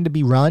designed to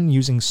be run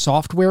using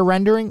software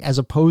rendering as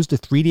opposed to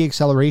 3D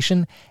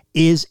acceleration,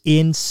 is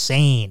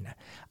insane.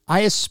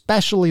 I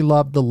especially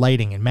loved the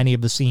lighting in many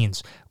of the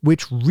scenes,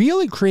 which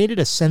really created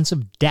a sense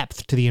of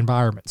depth to the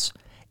environments.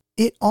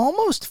 It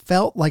almost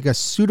felt like a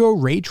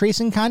pseudo-ray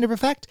tracing kind of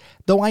effect,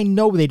 though I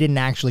know they didn't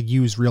actually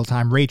use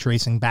real-time ray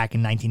tracing back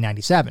in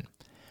 1997.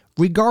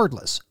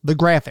 Regardless, the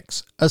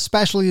graphics,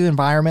 especially the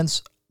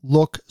environments,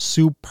 look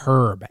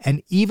superb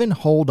and even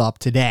hold up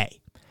today.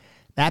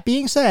 That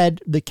being said,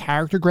 the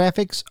character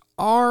graphics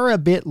are a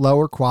bit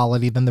lower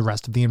quality than the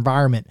rest of the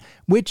environment,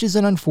 which is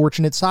an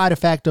unfortunate side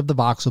effect of the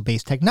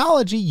voxel-based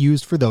technology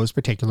used for those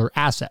particular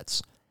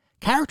assets.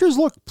 Characters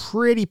look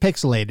pretty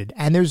pixelated,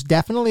 and there's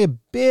definitely a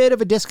bit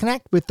of a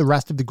disconnect with the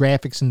rest of the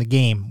graphics in the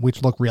game,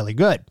 which look really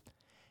good.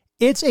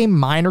 It's a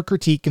minor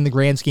critique in the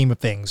grand scheme of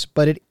things,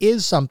 but it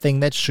is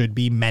something that should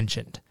be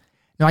mentioned.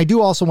 Now, I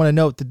do also want to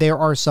note that there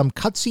are some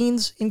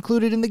cutscenes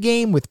included in the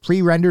game with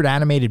pre-rendered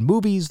animated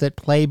movies that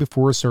play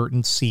before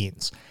certain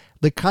scenes.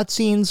 The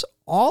cutscenes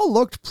all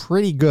looked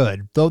pretty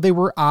good, though they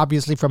were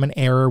obviously from an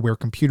era where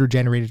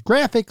computer-generated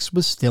graphics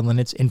was still in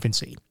its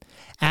infancy.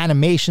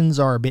 Animations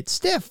are a bit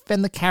stiff,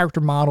 and the character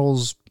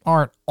models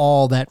aren't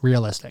all that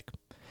realistic.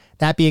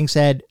 That being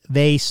said,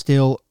 they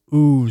still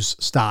ooze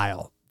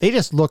style. They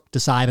just look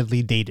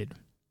decidedly dated.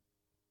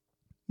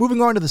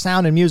 Moving on to the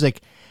sound and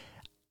music.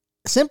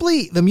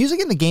 Simply, the music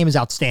in the game is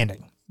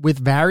outstanding, with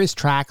various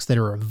tracks that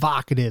are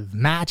evocative,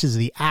 matches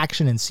the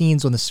action and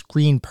scenes on the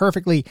screen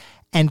perfectly,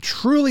 and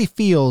truly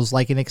feels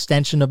like an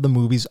extension of the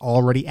movie's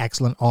already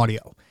excellent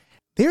audio.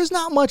 There's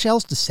not much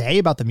else to say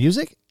about the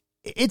music.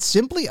 It's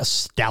simply a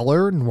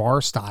stellar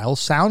noir-style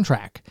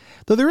soundtrack.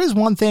 Though there is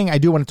one thing I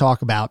do want to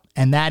talk about,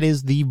 and that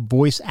is the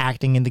voice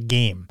acting in the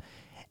game.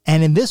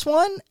 And in this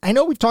one, I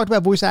know we've talked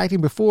about voice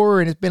acting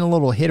before and it's been a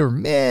little hit or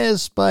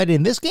miss, but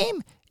in this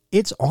game,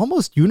 it's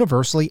almost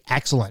universally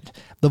excellent.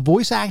 The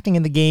voice acting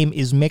in the game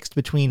is mixed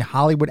between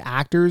Hollywood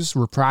actors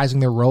reprising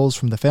their roles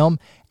from the film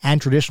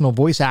and traditional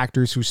voice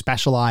actors who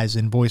specialize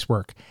in voice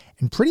work.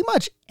 And pretty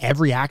much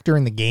every actor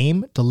in the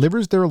game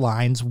delivers their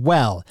lines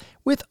well,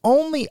 with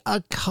only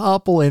a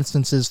couple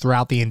instances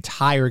throughout the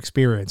entire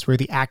experience where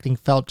the acting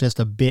felt just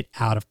a bit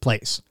out of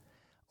place.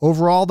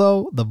 Overall,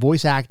 though, the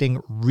voice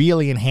acting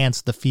really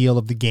enhanced the feel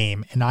of the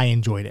game, and I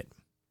enjoyed it.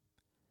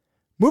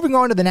 Moving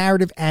on to the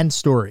narrative and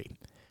story.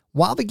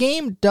 While the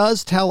game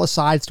does tell a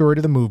side story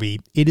to the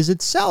movie, it is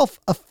itself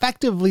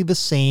effectively the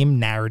same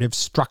narrative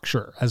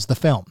structure as the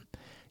film.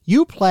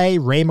 You play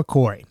Ray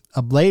McCoy,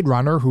 a Blade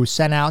Runner who's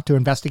sent out to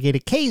investigate a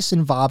case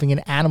involving an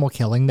animal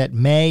killing that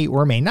may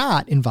or may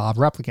not involve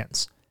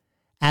replicants.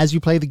 As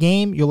you play the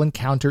game, you'll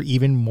encounter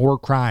even more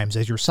crimes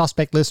as your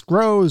suspect list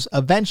grows,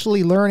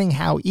 eventually learning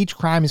how each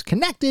crime is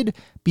connected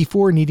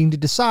before needing to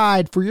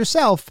decide for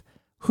yourself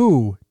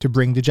who to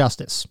bring to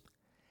justice.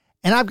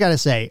 And I've got to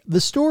say,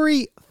 the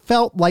story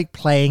felt like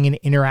playing an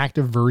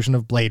interactive version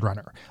of Blade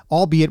Runner,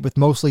 albeit with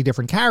mostly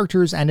different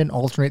characters and an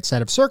alternate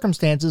set of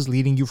circumstances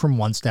leading you from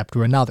one step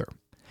to another.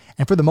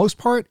 And for the most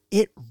part,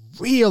 it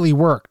really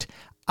worked.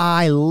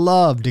 I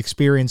loved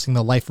experiencing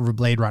the life of a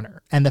Blade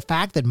Runner, and the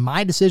fact that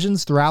my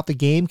decisions throughout the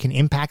game can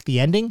impact the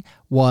ending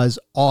was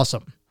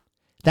awesome.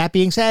 That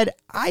being said,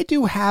 I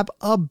do have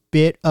a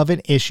bit of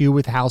an issue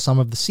with how some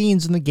of the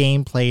scenes in the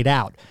game played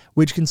out,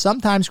 which can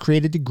sometimes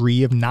create a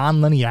degree of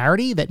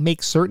non-linearity that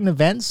makes certain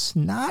events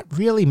not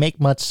really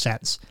make much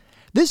sense.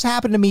 This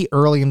happened to me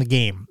early in the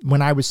game,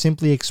 when I was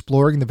simply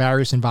exploring the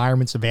various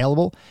environments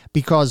available,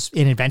 because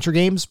in adventure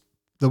games,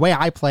 the way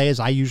I play is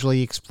I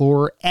usually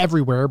explore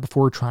everywhere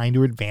before trying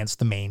to advance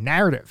the main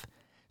narrative.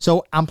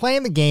 So I'm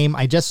playing the game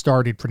I just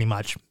started pretty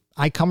much.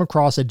 I come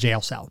across a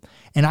jail cell,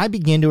 and I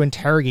begin to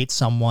interrogate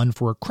someone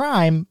for a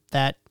crime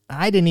that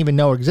I didn't even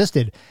know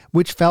existed,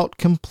 which felt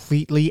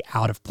completely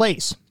out of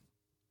place.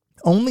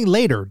 Only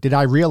later did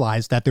I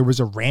realize that there was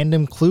a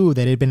random clue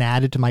that had been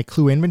added to my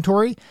clue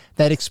inventory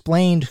that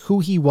explained who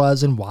he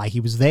was and why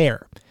he was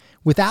there.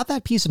 Without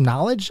that piece of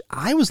knowledge,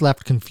 I was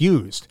left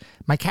confused.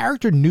 My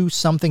character knew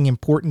something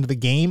important to the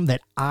game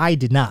that I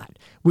did not,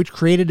 which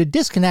created a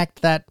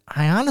disconnect that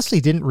I honestly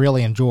didn't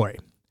really enjoy.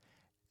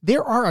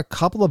 There are a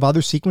couple of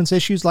other sequence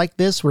issues like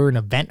this where an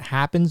event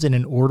happens in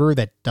an order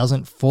that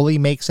doesn't fully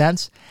make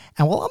sense,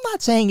 and while I'm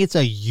not saying it's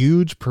a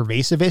huge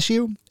pervasive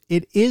issue,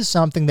 it is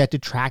something that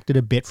detracted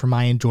a bit from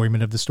my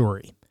enjoyment of the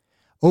story.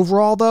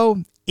 Overall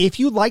though, if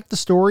you liked the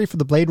story for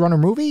the Blade Runner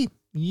movie,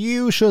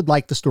 you should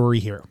like the story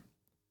here.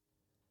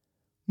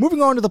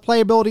 Moving on to the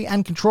playability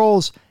and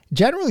controls,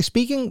 generally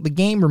speaking, the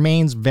game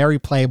remains very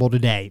playable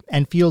today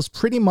and feels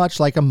pretty much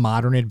like a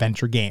modern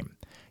adventure game.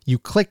 You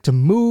click to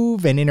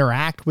move and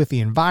interact with the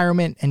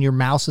environment, and your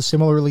mouse is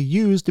similarly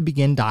used to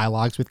begin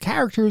dialogues with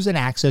characters and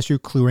access your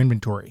clue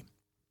inventory.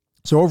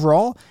 So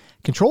overall,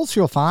 controls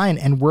feel fine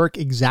and work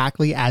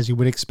exactly as you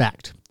would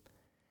expect.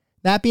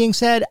 That being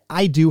said,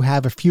 I do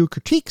have a few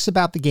critiques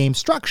about the game's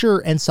structure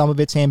and some of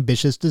its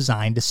ambitious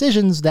design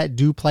decisions that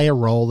do play a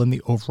role in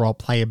the overall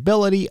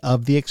playability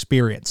of the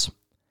experience.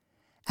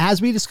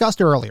 As we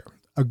discussed earlier,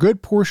 a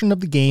good portion of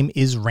the game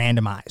is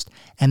randomized,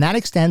 and that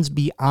extends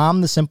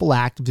beyond the simple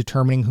act of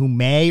determining who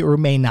may or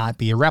may not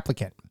be a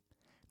replicant.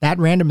 That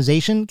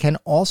randomization can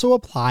also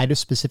apply to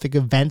specific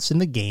events in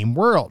the game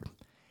world.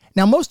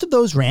 Now, most of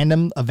those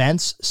random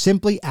events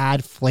simply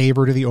add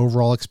flavor to the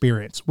overall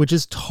experience, which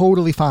is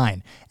totally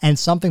fine and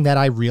something that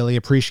I really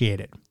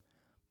appreciated.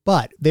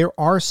 But there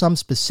are some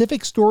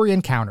specific story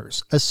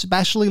encounters,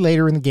 especially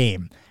later in the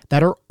game,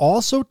 that are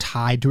also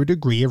tied to a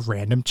degree of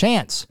random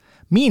chance.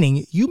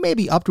 Meaning, you may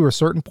be up to a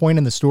certain point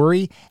in the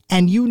story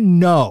and you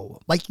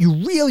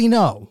really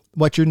know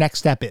what your next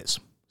step is.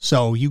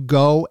 So you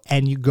go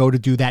to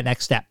do that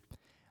next step.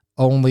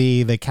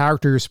 Only the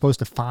character you're supposed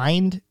to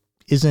find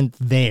isn't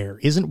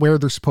where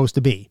they're supposed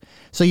to be.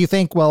 So you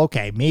think, well,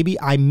 okay, maybe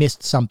I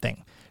missed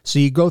something. So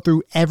you go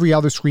through every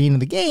other screen in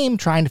the game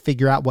trying to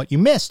figure out what you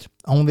missed,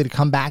 only to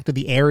come back to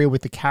the area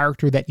with the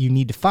character that you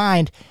need to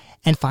find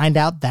and find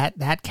out that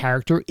that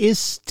character is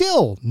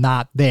still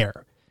not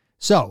there.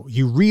 So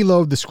you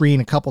reload the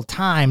screen a couple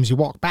times, you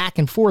walk back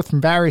and forth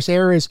from various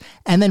areas,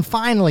 and then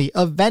finally,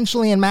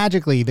 eventually and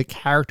magically, the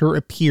character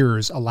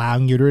appears,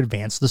 allowing you to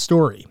advance the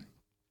story.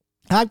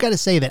 I've got to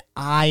say that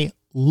I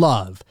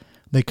love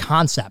the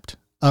concept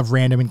of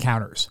random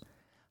encounters,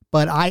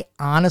 but I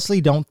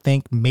honestly don't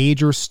think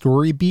major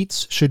story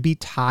beats should be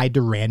tied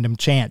to random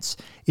chance.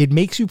 It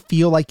makes you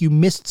feel like you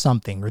missed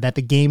something or that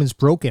the game is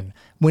broken,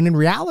 when in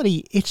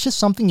reality, it's just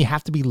something you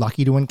have to be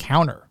lucky to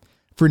encounter.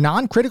 For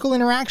non-critical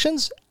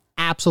interactions,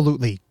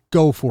 absolutely,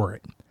 go for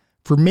it.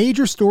 For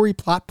major story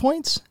plot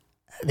points,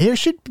 there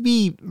should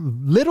be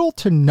little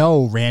to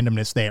no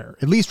randomness there,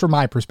 at least from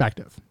my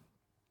perspective.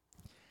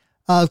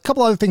 A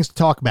couple other things to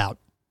talk about.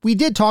 We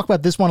did talk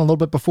about this one a little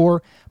bit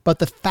before, but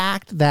the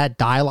fact that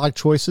dialogue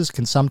choices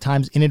can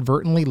sometimes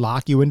inadvertently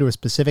lock you into a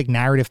specific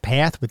narrative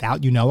path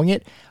without you knowing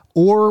it,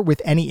 or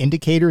with any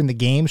indicator in the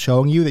game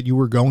showing you that you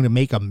were going to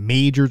make a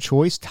major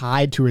choice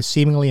tied to a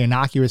seemingly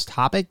innocuous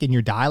topic in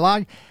your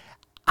dialogue,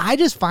 I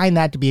just find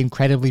that to be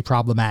incredibly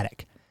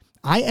problematic.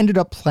 I ended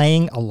up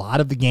playing a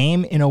lot of the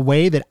game in a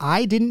way that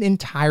I didn't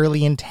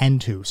entirely intend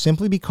to,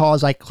 simply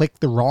because I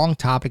clicked the wrong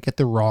topic at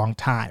the wrong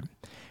time.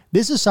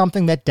 This is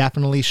something that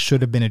definitely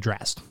should have been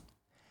addressed.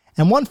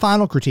 And one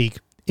final critique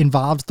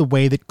involves the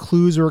way that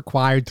clues are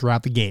acquired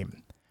throughout the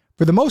game.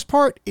 For the most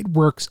part, it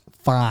works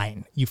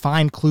fine. You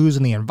find clues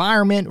in the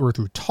environment or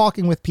through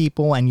talking with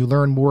people, and you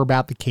learn more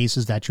about the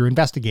cases that you're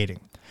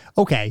investigating.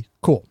 Okay,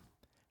 cool.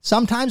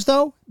 Sometimes,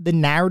 though, the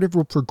narrative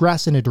will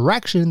progress in a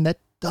direction that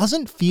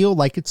doesn't feel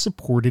like it's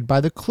supported by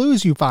the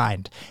clues you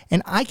find,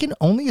 and I can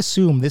only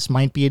assume this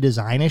might be a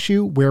design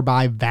issue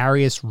whereby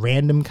various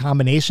random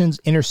combinations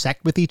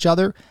intersect with each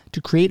other to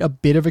create a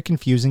bit of a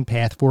confusing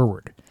path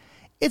forward.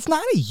 It's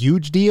not a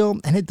huge deal,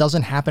 and it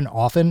doesn't happen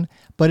often,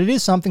 but it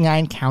is something I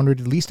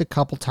encountered at least a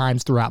couple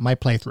times throughout my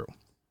playthrough.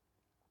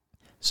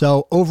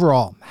 So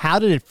overall, how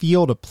did it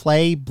feel to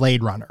play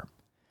Blade Runner?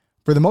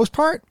 For the most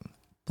part,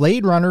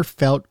 Blade Runner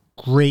felt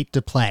great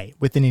to play,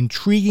 with an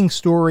intriguing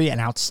story, an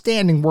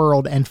outstanding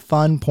world, and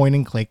fun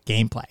point-and-click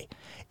gameplay.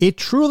 It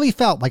truly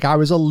felt like I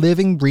was a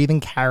living, breathing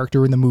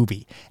character in the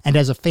movie, and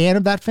as a fan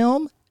of that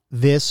film,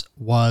 this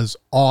was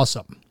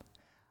awesome.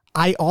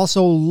 I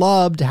also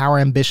loved how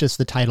ambitious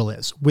the title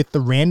is, with the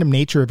random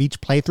nature of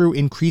each playthrough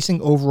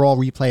increasing overall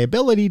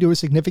replayability to a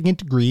significant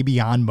degree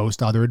beyond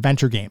most other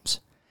adventure games.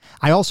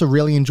 I also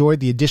really enjoyed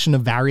the addition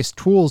of various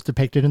tools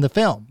depicted in the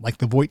film, like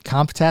the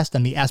Voight-Kampff test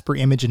and the Esper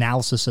image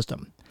analysis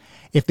system.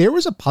 If there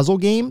was a puzzle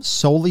game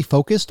solely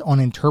focused on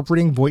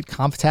interpreting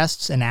Voight-Kampff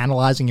tests and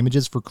analyzing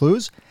images for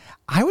clues,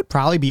 I would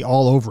probably be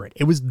all over it.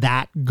 It was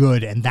that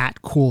good and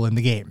that cool in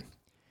the game.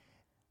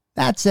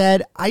 That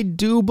said, I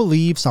do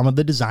believe some of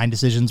the design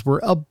decisions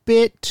were a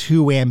bit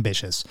too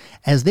ambitious,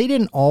 as they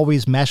didn't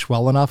always mesh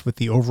well enough with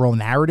the overall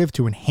narrative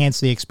to enhance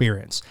the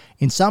experience.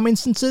 In some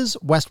instances,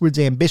 Westwood's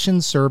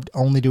ambitions served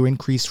only to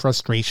increase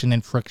frustration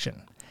and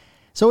friction.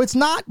 So it's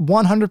not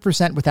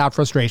 100% without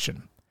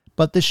frustration,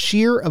 but the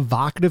sheer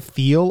evocative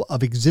feel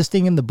of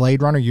existing in the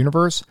Blade Runner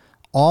universe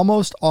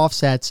almost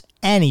offsets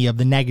any of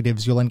the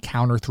negatives you'll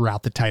encounter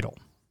throughout the title.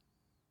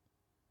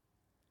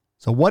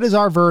 So what is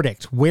our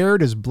verdict? Where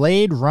does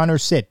Blade Runner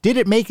sit? Did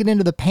it make it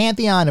into the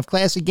pantheon of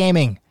classic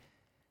gaming?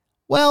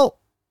 Well,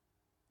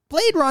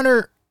 Blade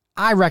Runner,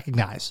 I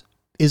recognize,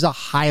 is a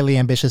highly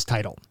ambitious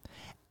title,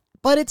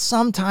 but it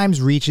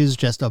sometimes reaches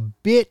just a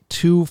bit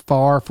too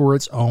far for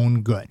its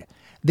own good.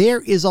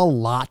 There is a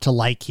lot to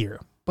like here,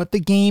 but the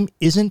game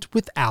isn't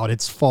without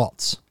its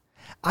faults.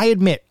 I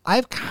admit,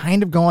 I've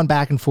kind of gone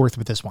back and forth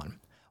with this one.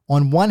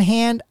 On one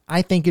hand,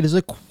 I think it is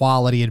a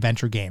quality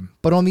adventure game,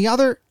 but on the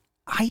other,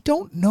 I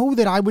don't know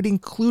that I would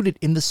include it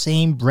in the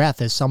same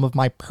breath as some of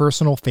my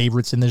personal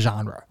favorites in the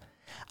genre.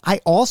 I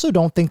also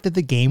don't think that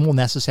the game will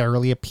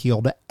necessarily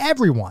appeal to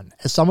everyone,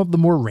 as some of the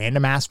more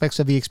random aspects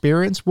of the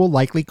experience will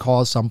likely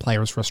cause some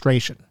players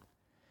frustration.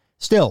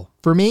 Still,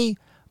 for me,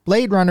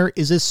 Blade Runner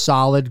is a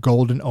solid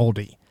golden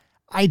oldie.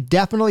 I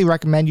definitely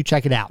recommend you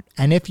check it out,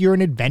 and if you're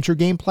an adventure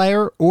game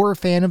player or a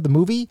fan of the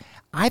movie,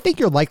 I think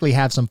you'll likely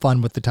have some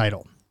fun with the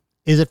title.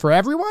 Is it for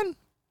everyone?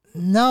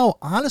 No,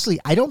 honestly,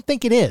 I don't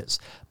think it is.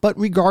 But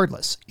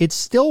regardless, it's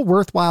still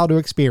worthwhile to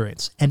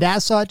experience, and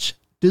as such,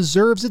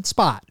 deserves its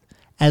spot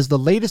as the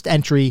latest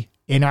entry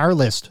in our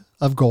list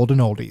of golden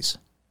oldies.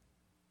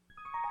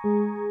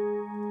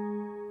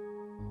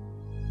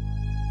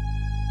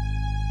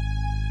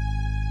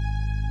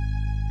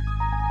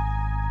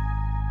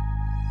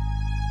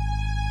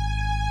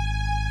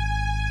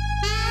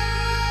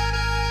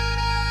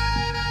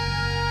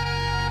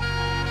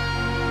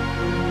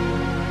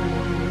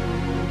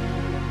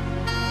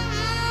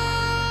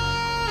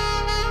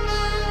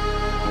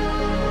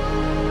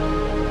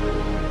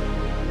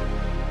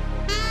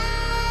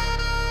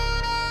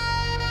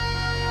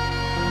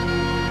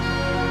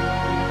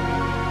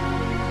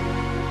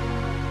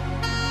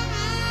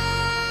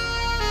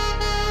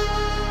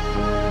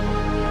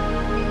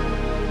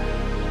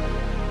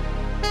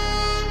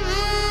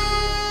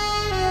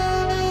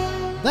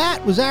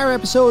 That was our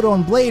episode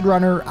on Blade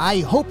Runner.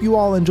 I hope you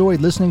all enjoyed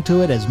listening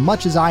to it as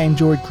much as I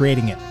enjoyed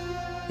creating it.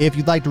 If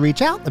you'd like to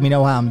reach out, let me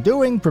know how I'm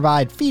doing,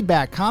 provide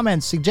feedback,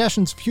 comments,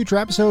 suggestions for future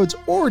episodes,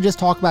 or just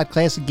talk about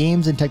classic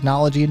games and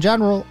technology in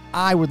general,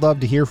 I would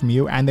love to hear from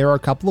you, and there are a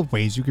couple of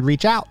ways you could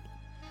reach out.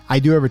 I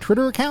do have a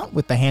Twitter account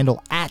with the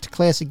handle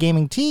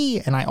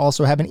 @ClassicGamingT, and I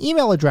also have an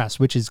email address,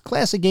 which is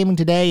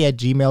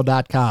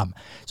classicgamingtoday@gmail.com.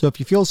 So if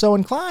you feel so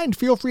inclined,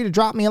 feel free to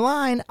drop me a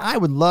line. I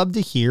would love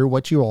to hear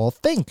what you all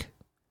think.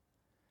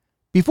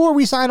 Before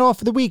we sign off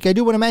for the week, I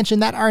do want to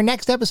mention that our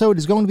next episode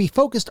is going to be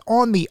focused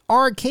on the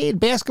arcade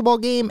basketball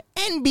game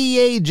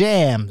NBA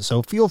Jam,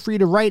 so feel free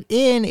to write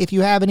in if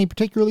you have any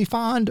particularly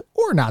fond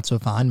or not so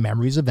fond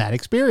memories of that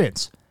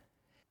experience.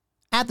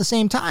 At the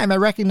same time, I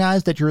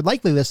recognize that you're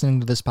likely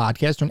listening to this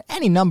podcast on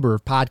any number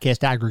of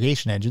podcast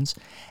aggregation engines,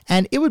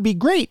 and it would be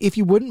great if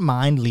you wouldn't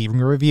mind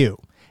leaving a review.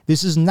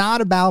 This is not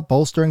about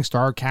bolstering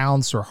star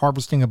counts or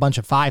harvesting a bunch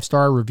of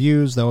 5-star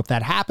reviews, though if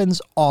that happens,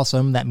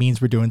 awesome, that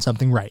means we're doing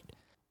something right.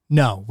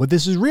 No, what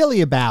this is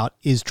really about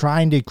is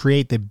trying to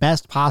create the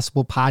best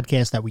possible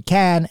podcast that we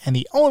can, and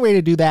the only way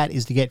to do that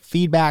is to get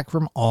feedback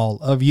from all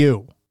of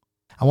you.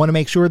 I want to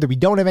make sure that we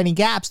don't have any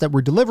gaps, that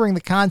we're delivering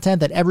the content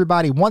that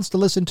everybody wants to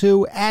listen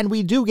to, and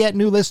we do get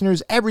new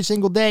listeners every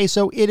single day,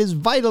 so it is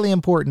vitally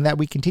important that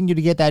we continue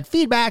to get that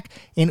feedback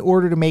in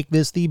order to make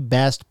this the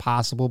best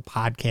possible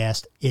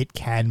podcast it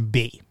can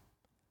be.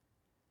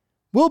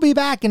 We'll be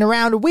back in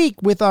around a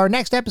week with our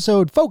next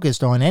episode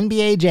focused on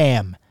NBA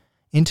Jam.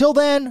 Until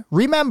then,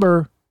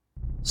 remember,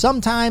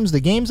 sometimes the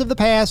games of the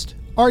past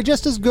are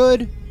just as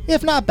good,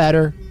 if not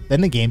better,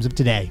 than the games of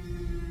today.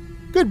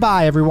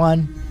 Goodbye,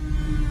 everyone.